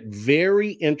find it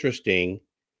very interesting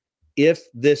if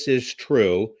this is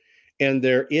true and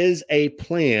there is a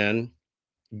plan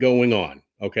going on,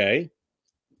 okay?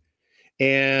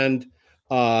 And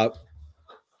let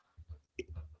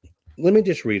me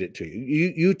just read it to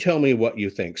you. You tell me what you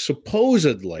think.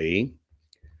 Supposedly,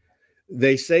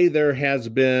 they say there has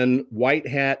been white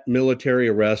hat military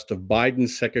arrest of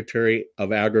Biden's Secretary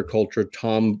of Agriculture,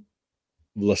 Tom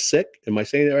Vilsack. Am I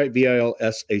saying that right?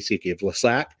 Vilsack.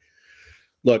 Vilsack.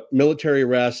 Look, military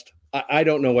arrest. I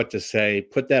don't know what to say.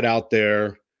 Put that out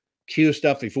there. Q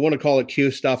stuff. If you want to call it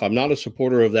Q stuff, I'm not a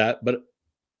supporter of that. But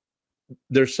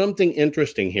there's something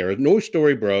interesting here. No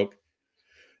story broke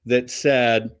that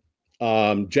said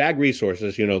JAG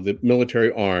Resources, the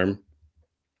military arm,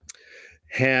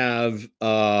 have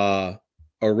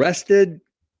arrested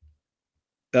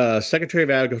Secretary of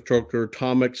Agriculture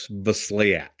Thomas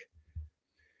Vilsack.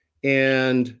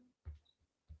 And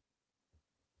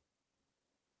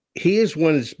he is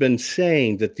one that's been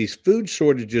saying that these food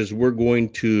shortages we're going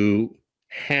to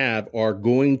have are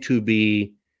going to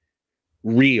be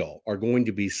real, are going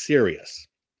to be serious.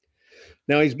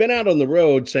 Now, he's been out on the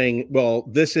road saying, well,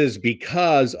 this is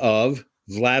because of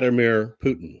Vladimir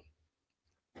Putin.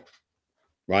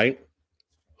 Right?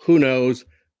 Who knows?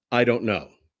 I don't know.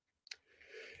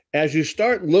 As you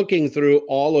start looking through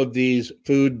all of these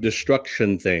food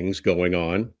destruction things going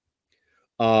on,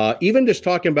 even just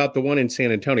talking about the one in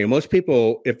San Antonio, most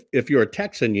people, if you're a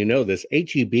Texan, you know this,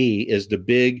 H-E-B is the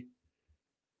big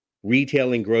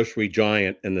retailing grocery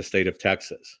giant in the state of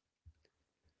Texas.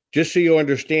 Just so you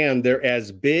understand, they're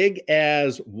as big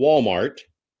as Walmart,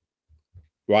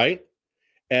 right?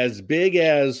 As big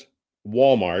as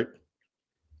Walmart,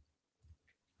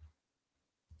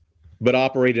 but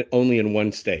operated only in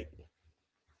one state.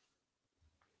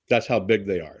 That's how big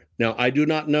they are. Now, I do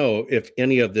not know if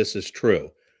any of this is true.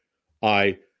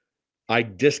 I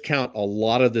discount a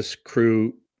lot of this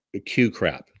Q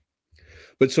crap.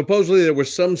 But supposedly there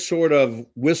was some sort of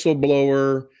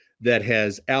whistleblower that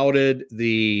has outed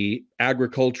the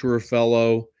agriculture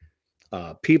fellow.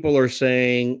 People are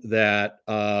saying that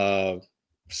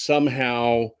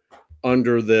somehow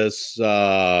under this,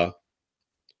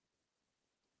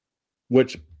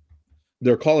 which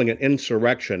they're calling an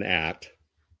insurrection act.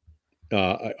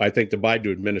 I think the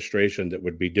Biden administration that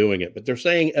would be doing it, but they're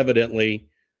saying evidently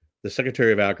the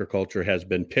Secretary of Agriculture has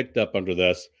been picked up under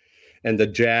this, and the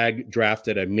JAG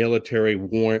drafted a military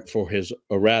warrant for his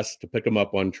arrest to pick him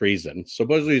up on treason.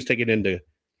 Supposedly he's taken into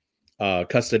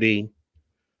custody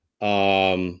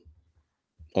on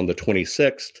the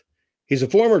 26th. He's a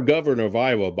former governor of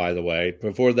Iowa, by the way.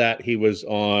 Before that, he was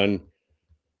on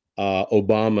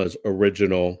Obama's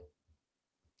original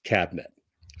cabinet.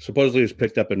 Supposedly he was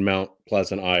picked up in Mount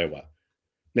Pleasant, Iowa.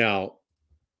 Now,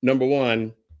 number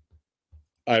one,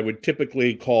 I would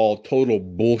typically call total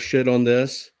bullshit on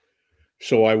this.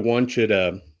 So I want you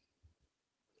to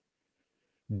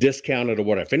discount it or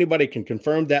whatever. If anybody can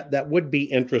confirm that, that would be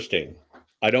interesting.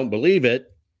 I don't believe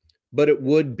it, but it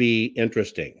would be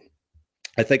interesting.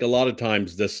 I think a lot of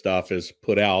times this stuff is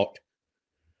put out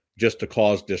just to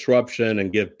cause disruption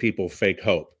and give people fake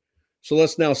hope. So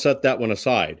let's now set that one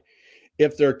aside.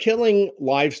 If they're killing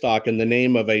livestock in the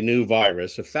name of a new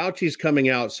virus, if Fauci's coming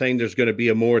out saying there's going to be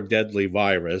a more deadly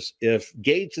virus, if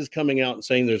Gates is coming out and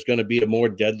saying there's going to be a more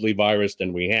deadly virus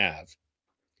than we have,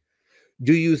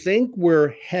 do you think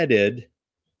we're headed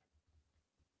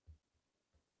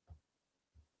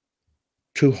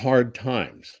to hard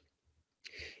times?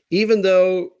 Even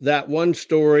though that one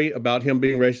story about him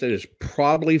being racist is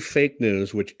probably fake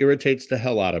news, which irritates the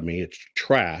hell out of me, it's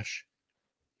trash.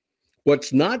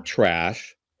 What's not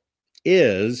trash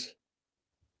is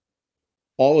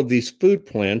all of these food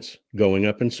plants going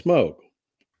up in smoke,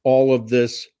 all of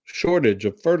this shortage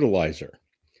of fertilizer.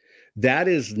 That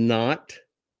is not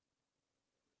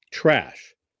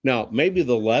trash. Now, maybe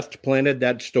the left planted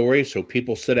that story so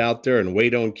people sit out there and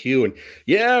wait on cue and,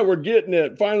 yeah, we're getting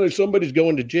it. Finally, somebody's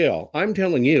going to jail. I'm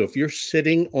telling you, if you're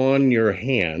sitting on your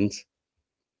hands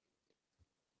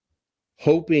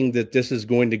hoping that this is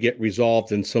going to get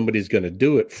resolved and somebody's going to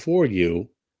do it for you,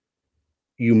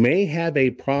 you may have a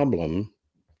problem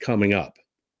coming up.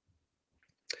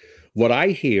 What I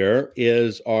hear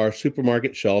is our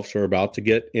supermarket shelves are about to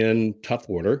get in tough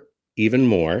order, even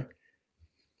more.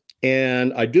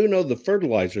 And I do know the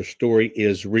fertilizer story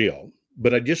is real,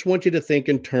 but I just want you to think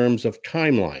in terms of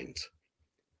timelines.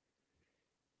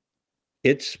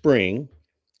 It's spring,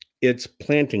 it's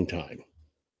planting time.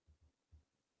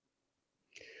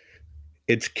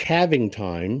 It's calving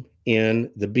time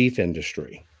in the beef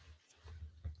industry.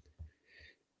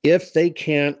 If they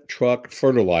can't truck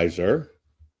fertilizer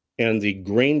and the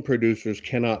grain producers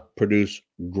cannot produce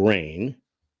grain,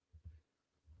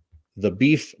 the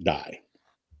beef die,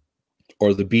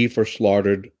 or the beef are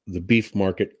slaughtered, the beef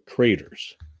market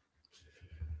craters.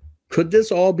 Could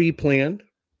this all be planned?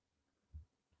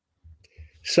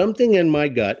 Something in my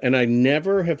gut, and I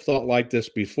never have thought like this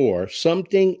before,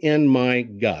 something in my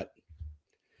gut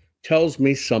tells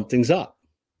me something's up.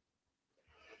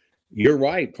 You're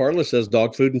right. Carla says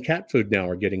dog food and cat food now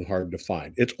are getting hard to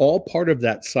find. It's all part of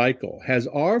that cycle. Has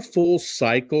our full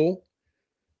cycle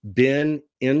been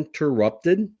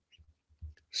interrupted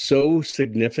so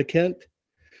significant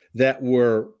that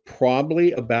we're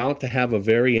probably about to have a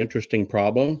very interesting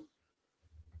problem?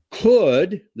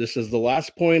 Could, this is the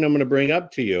last point I'm going to bring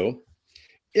up to you,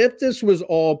 if this was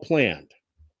all planned,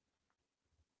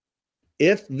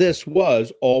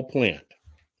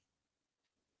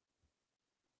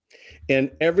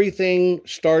 and everything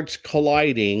starts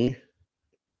colliding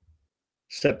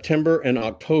September and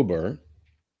October,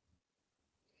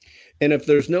 and if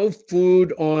there's no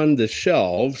food on the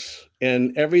shelves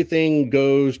and everything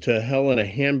goes to hell in a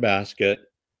handbasket,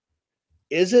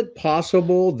 is it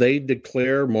possible they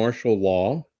declare martial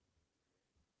law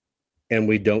and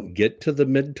we don't get to the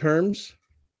midterms?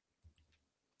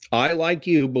 I, like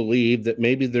you, believe that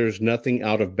maybe there's nothing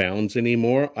out of bounds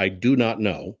anymore. I do not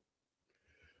know.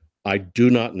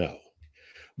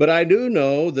 But I do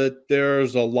know that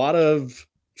there's a lot of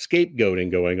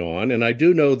scapegoating going on, and I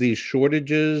do know these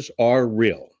shortages are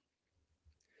real.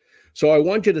 So I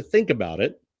want you to think about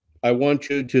it. I want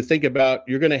you to think about,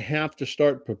 you're going to have to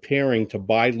start preparing to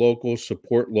buy local,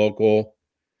 support local,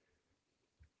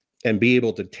 and be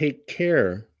able to take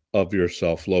care of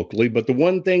yourself locally. But the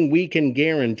one thing we can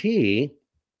guarantee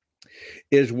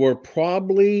is we're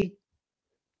probably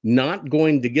not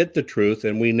going to get the truth.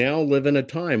 And we now live in a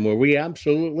time where we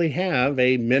absolutely have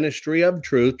a ministry of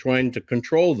truth trying to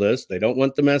control this. They don't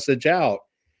want the message out.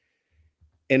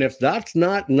 And if that's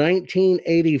not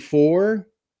 1984,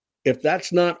 if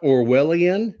that's not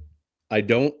Orwellian, I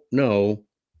don't know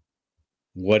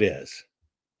what is.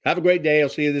 Have a great day. I'll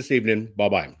see you this evening.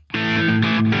 Bye-bye.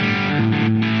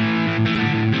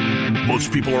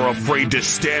 Most people are afraid to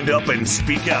stand up and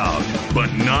speak out,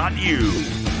 but not you.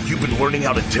 You've been learning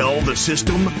how to tell the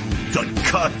system to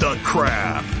cut the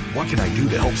crap. What can I do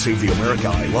to help save the America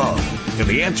I love? And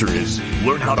the answer is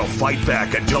learn how to fight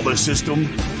back and tell the system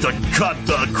to cut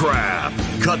the crap.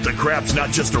 Cut the Crap's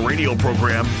not just a radio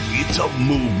program, it's a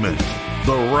movement.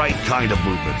 The right kind of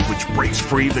movement, which breaks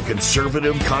free the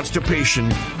conservative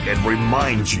constipation and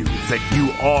reminds you that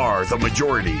you are the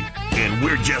majority. And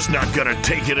we're just not going to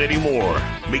take it anymore.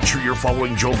 Make sure you're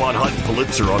following Joe Von Hunt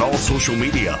Pulitzer on all social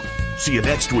media. See you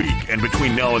next week, and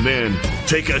between now and then,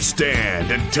 take a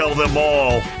stand and tell them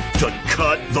all to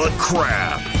cut the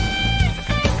crap.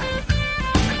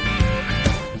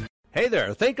 Hey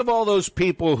there, think of all those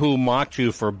people who mocked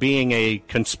you for being a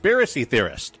conspiracy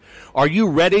theorist. Are you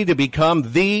ready to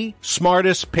become the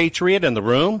smartest patriot in the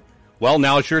room? Well,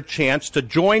 now's your chance to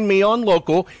join me on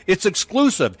Local. It's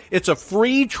exclusive. It's a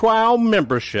free trial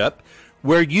membership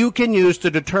where you can use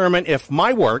to determine if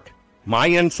my work, my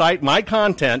insight, my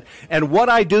content, and what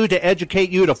I do to educate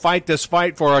you to fight this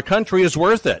fight for our country is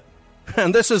worth it.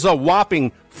 And this is a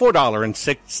whopping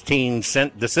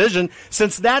 $4.16 decision,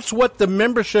 since that's what the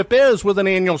membership is with an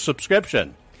annual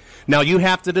subscription. Now, you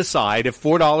have to decide if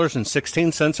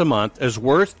 $4.16 a month is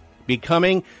worth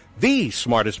becoming the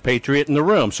smartest patriot in the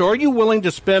room. So are you willing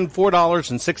to spend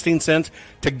 $4.16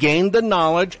 to gain the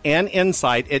knowledge and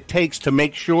insight it takes to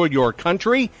make sure your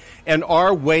country and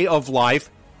our way of life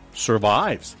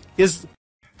survives?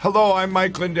 Hello, I'm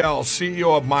Mike Lindell,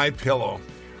 CEO of MyPillow.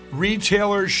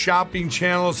 Retailers, shopping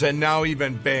channels, and now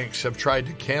even banks have tried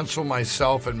to cancel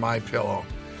myself and MyPillow.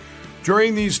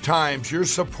 During these times, your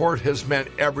support has meant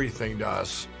everything to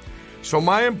us. So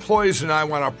my employees and I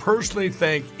want to personally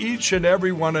thank each and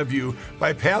every one of you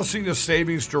by passing the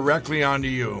savings directly on to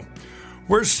you.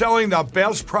 We're selling the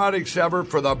best products ever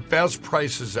for the best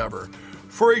prices ever.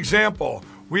 For example,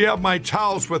 we have my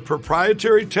towels with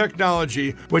proprietary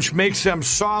technology, which makes them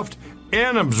soft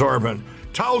and absorbent.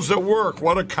 Towels that work,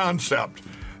 what a concept.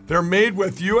 They're made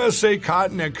with USA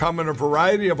cotton and come in a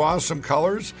variety of awesome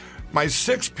colors. My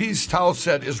 6-piece towel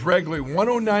set is regularly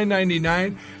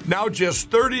 $109.99, now just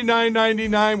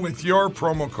 $39.99 with your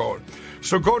promo code.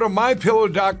 So go to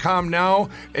MyPillow.com now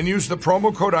and use the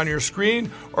promo code on your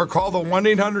screen or call the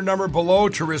 1-800 number below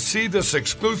to receive this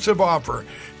exclusive offer.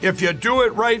 If you do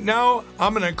it right now,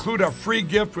 I'm going to include a free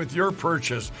gift with your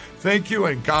purchase. Thank you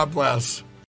and God bless.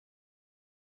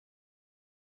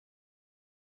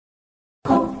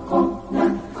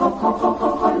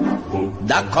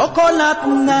 The coconut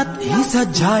nut is a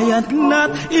giant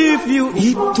nut. If you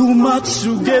eat too much,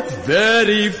 you get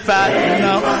very fat.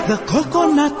 Now, the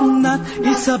coconut nut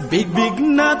is a big, big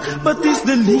nut, but this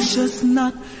delicious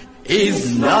nut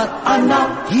is not a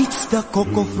nut. It's the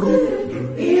cocoa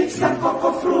fruit. It's the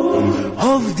cocoa fruit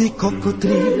of the cocoa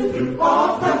tree.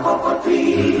 Of the cocoa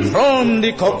tree. From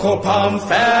the cocoa palm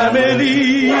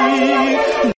family.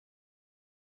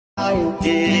 I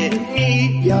didn't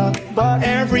eat ya, but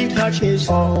every touch is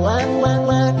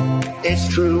it's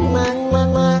true.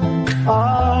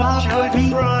 Oh, should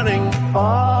be running.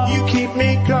 Oh, you keep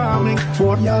me coming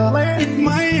for ya. In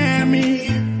Miami,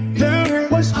 there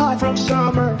was hot from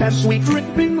summer and sweet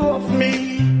dripping off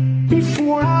me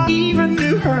before I even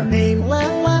knew her name.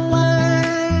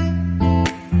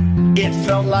 It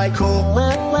felt like home.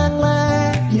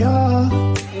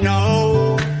 Yeah,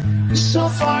 no.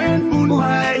 Sapphire and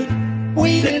moonlight,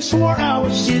 waited for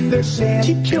hours in the sand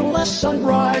to kill the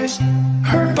sunrise.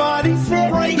 Her body fit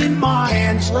right in my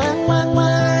hands.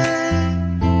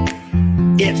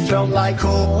 It felt like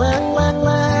home.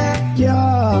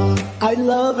 Yeah, I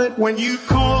love it when you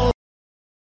call.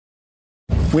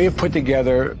 We have put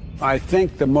together, I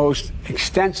think, the most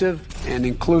extensive and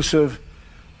inclusive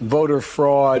voter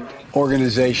fraud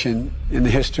organization in the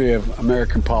history of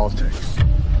American politics.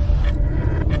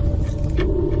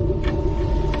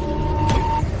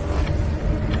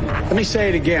 Let me say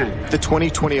it again. The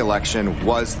 2020 election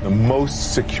was the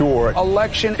most secure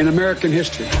election in American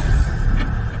history.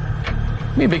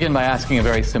 Let me begin by asking a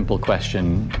very simple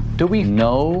question. Do we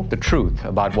know the truth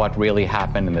about what really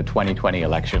happened in the 2020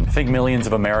 election? I think millions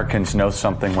of Americans know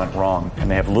something went wrong,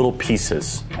 and they have little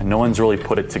pieces, and no one's really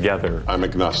put it together. I'm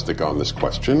agnostic on this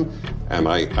question, and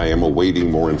I am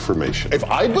awaiting more information. If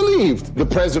I believed the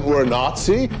president were a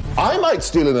Nazi, I might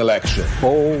steal an election.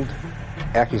 Bold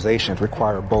accusations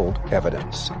require bold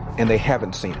evidence, and they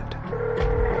haven't seen it.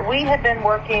 We have been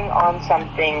working on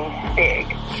something big.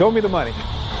 Show me the money.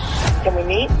 Can we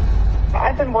meet?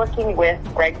 I've been working with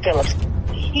Greg Phillips.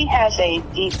 He has a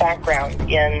deep background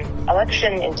in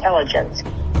election intelligence.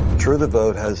 True the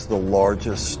Vote has the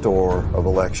largest store of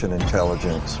election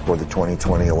intelligence for the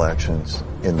 2020 elections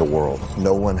in the world.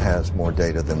 No one has more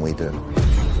data than we do.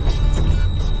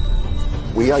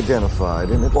 We identified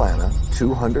in Atlanta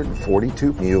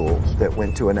 242 mules that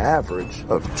went to an average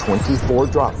of 24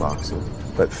 drop boxes.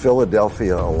 But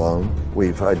Philadelphia alone,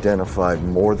 we've identified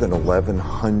more than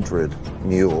 1,100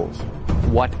 mules.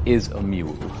 What is a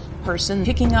mule? Person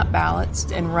picking up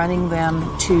ballots and running them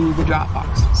to the drop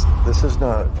boxes. This is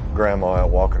not grandma out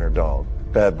walking her dog.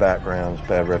 Bad backgrounds,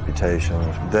 bad reputations.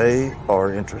 They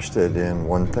are interested in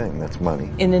one thing, that's money.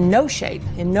 And in no shape,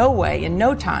 in no way, in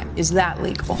no time is that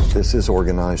legal. This is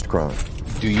organized crime.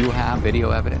 Do you have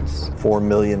video evidence? 4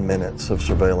 million minutes of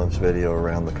surveillance video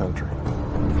around the country.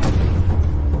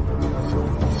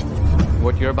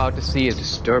 What you're about to see is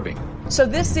disturbing. So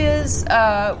this is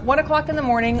 1 o'clock in the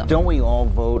morning. Don't we all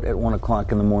vote at 1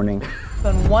 o'clock in the morning?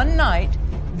 On one night,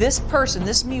 this person,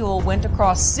 this mule, went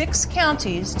across 6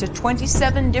 counties to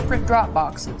 27 different drop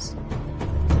boxes.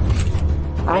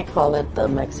 I call it the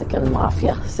Mexican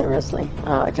mafia, seriously,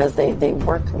 because they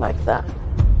work like that.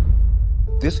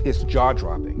 This is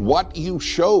jaw-dropping. What you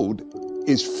showed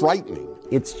is frightening.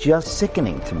 It's just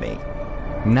sickening to me.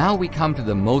 Now we come to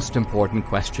the most important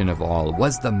question of all.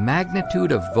 Was the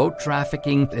magnitude of vote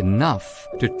trafficking enough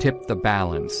to tip the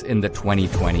balance in the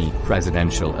 2020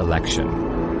 presidential election?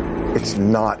 It's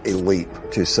not a leap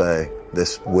to say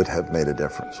this would have made a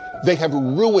difference. They have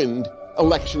ruined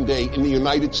Election Day in the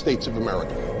United States of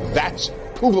America. That's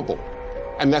provable.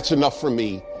 And that's enough for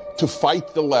me to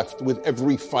fight the left with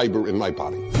every fiber in my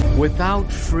body.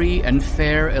 Without free and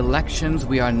fair elections,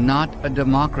 we are not a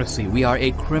democracy. We are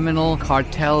a criminal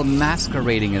cartel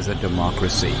masquerading as a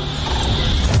democracy.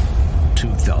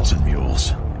 2,000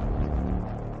 Mules.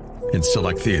 In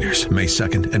select theaters, May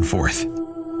 2nd and 4th.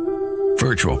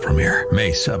 Virtual premiere,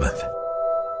 May 7th.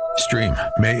 Stream,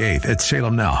 May 8th at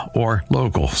Salem Now or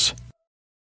Locals.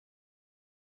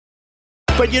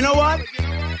 But you know what?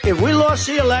 If we lost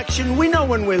the election, we know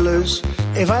when we lose.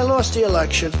 If I lost the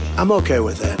election, I'm okay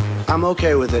with that. I'm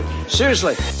okay with it.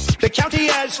 Seriously. The county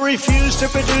has refused to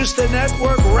produce the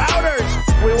network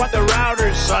routers. We want the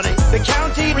routers, Sonny. The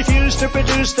county refused to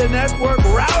produce the network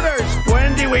routers.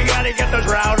 Wendy, we gotta get those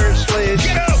routers, please.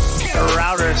 Get up! The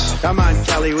routers. Come on,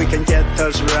 Kelly, we can get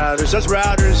those routers. Those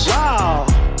routers. Wow.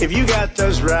 If you got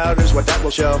those routers, what that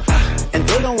will show. And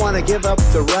they don't want to give up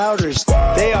the routers.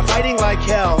 They are fighting like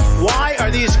hell. Why are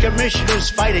these commissioners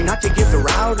fighting not to give the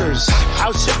routers?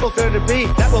 How simple could it be?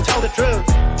 That will tell the truth.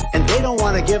 And they don't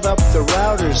want to give up the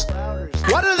routers.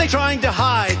 What are they trying to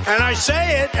hide? And I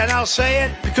say it, and I'll say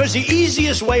it, because the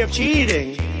easiest way of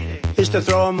cheating is to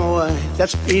throw them away.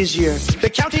 That's easier. The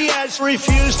county has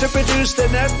refused to produce the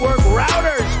network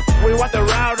routers. We want the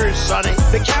routers, Sonny.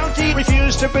 The county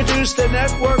refused to produce the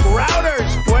network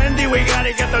routers. Wendy, we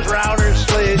gotta get those routers,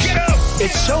 please. Get up!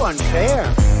 It's so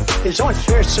unfair. It's so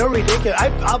unfair. It's so ridiculous.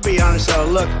 I'll be honest, though.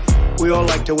 Look, we all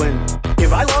like to win.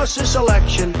 If I lost this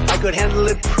election, I could handle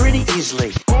it pretty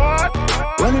easily.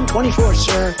 What? 1 in 24,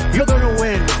 sir. You're gonna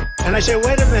win. And I say,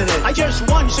 wait a minute. I just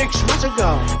won 6 months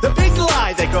ago. The big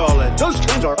lie, they call it. Those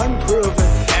claims are unproven.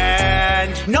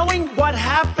 And knowing what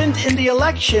happened in the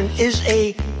election is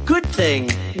a good thing,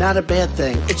 not a bad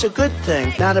thing. It's a good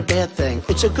thing, not a bad thing.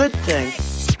 It's a good thing.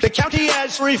 The county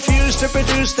has refused to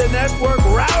produce the network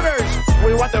routers.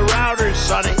 We want the routers,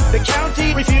 Sonny. The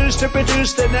county refused to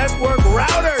produce the network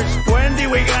routers. Wendy,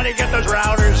 we gotta get those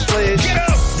routers, please. Get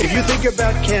up! If you think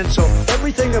about cancel,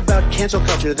 everything about cancel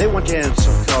culture, they want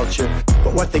cancel culture.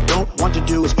 But what they don't want to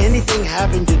do is anything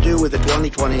having to do with the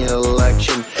 2020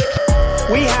 election.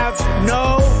 We have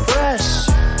no press.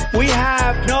 We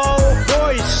have no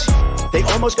voice. They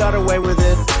almost got away with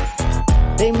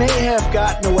it. They may have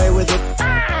gotten away with it.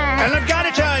 And I've got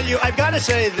to tell you, I've got to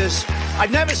say this. I've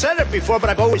never said it before,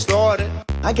 but I've always thought it.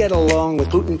 I get along with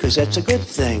Putin because that's a good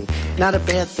thing, not a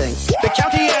bad thing. The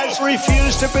county has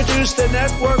refused to produce the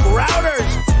network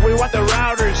routers. We want the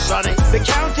routers, Sonny. The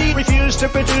county refused to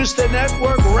produce the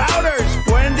network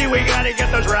routers. Wendy, we got to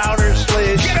get those routers,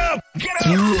 please. Get up! Get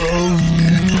up!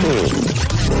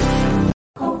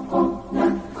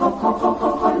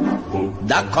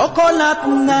 The coconut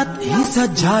nut is a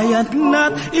giant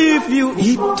nut. If you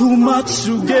eat too much,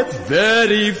 you get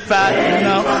very fat.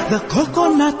 Now, the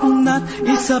coconut nut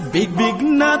is a big, big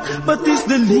nut, but this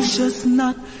delicious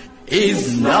nut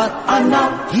is not a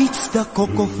nut. It's the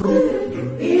cocoa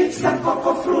fruit. It's the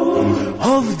cocoa fruit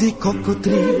of the cocoa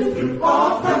tree.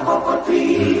 Of the cocoa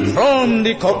tree. From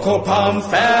the cocoa palm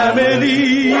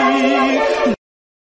family.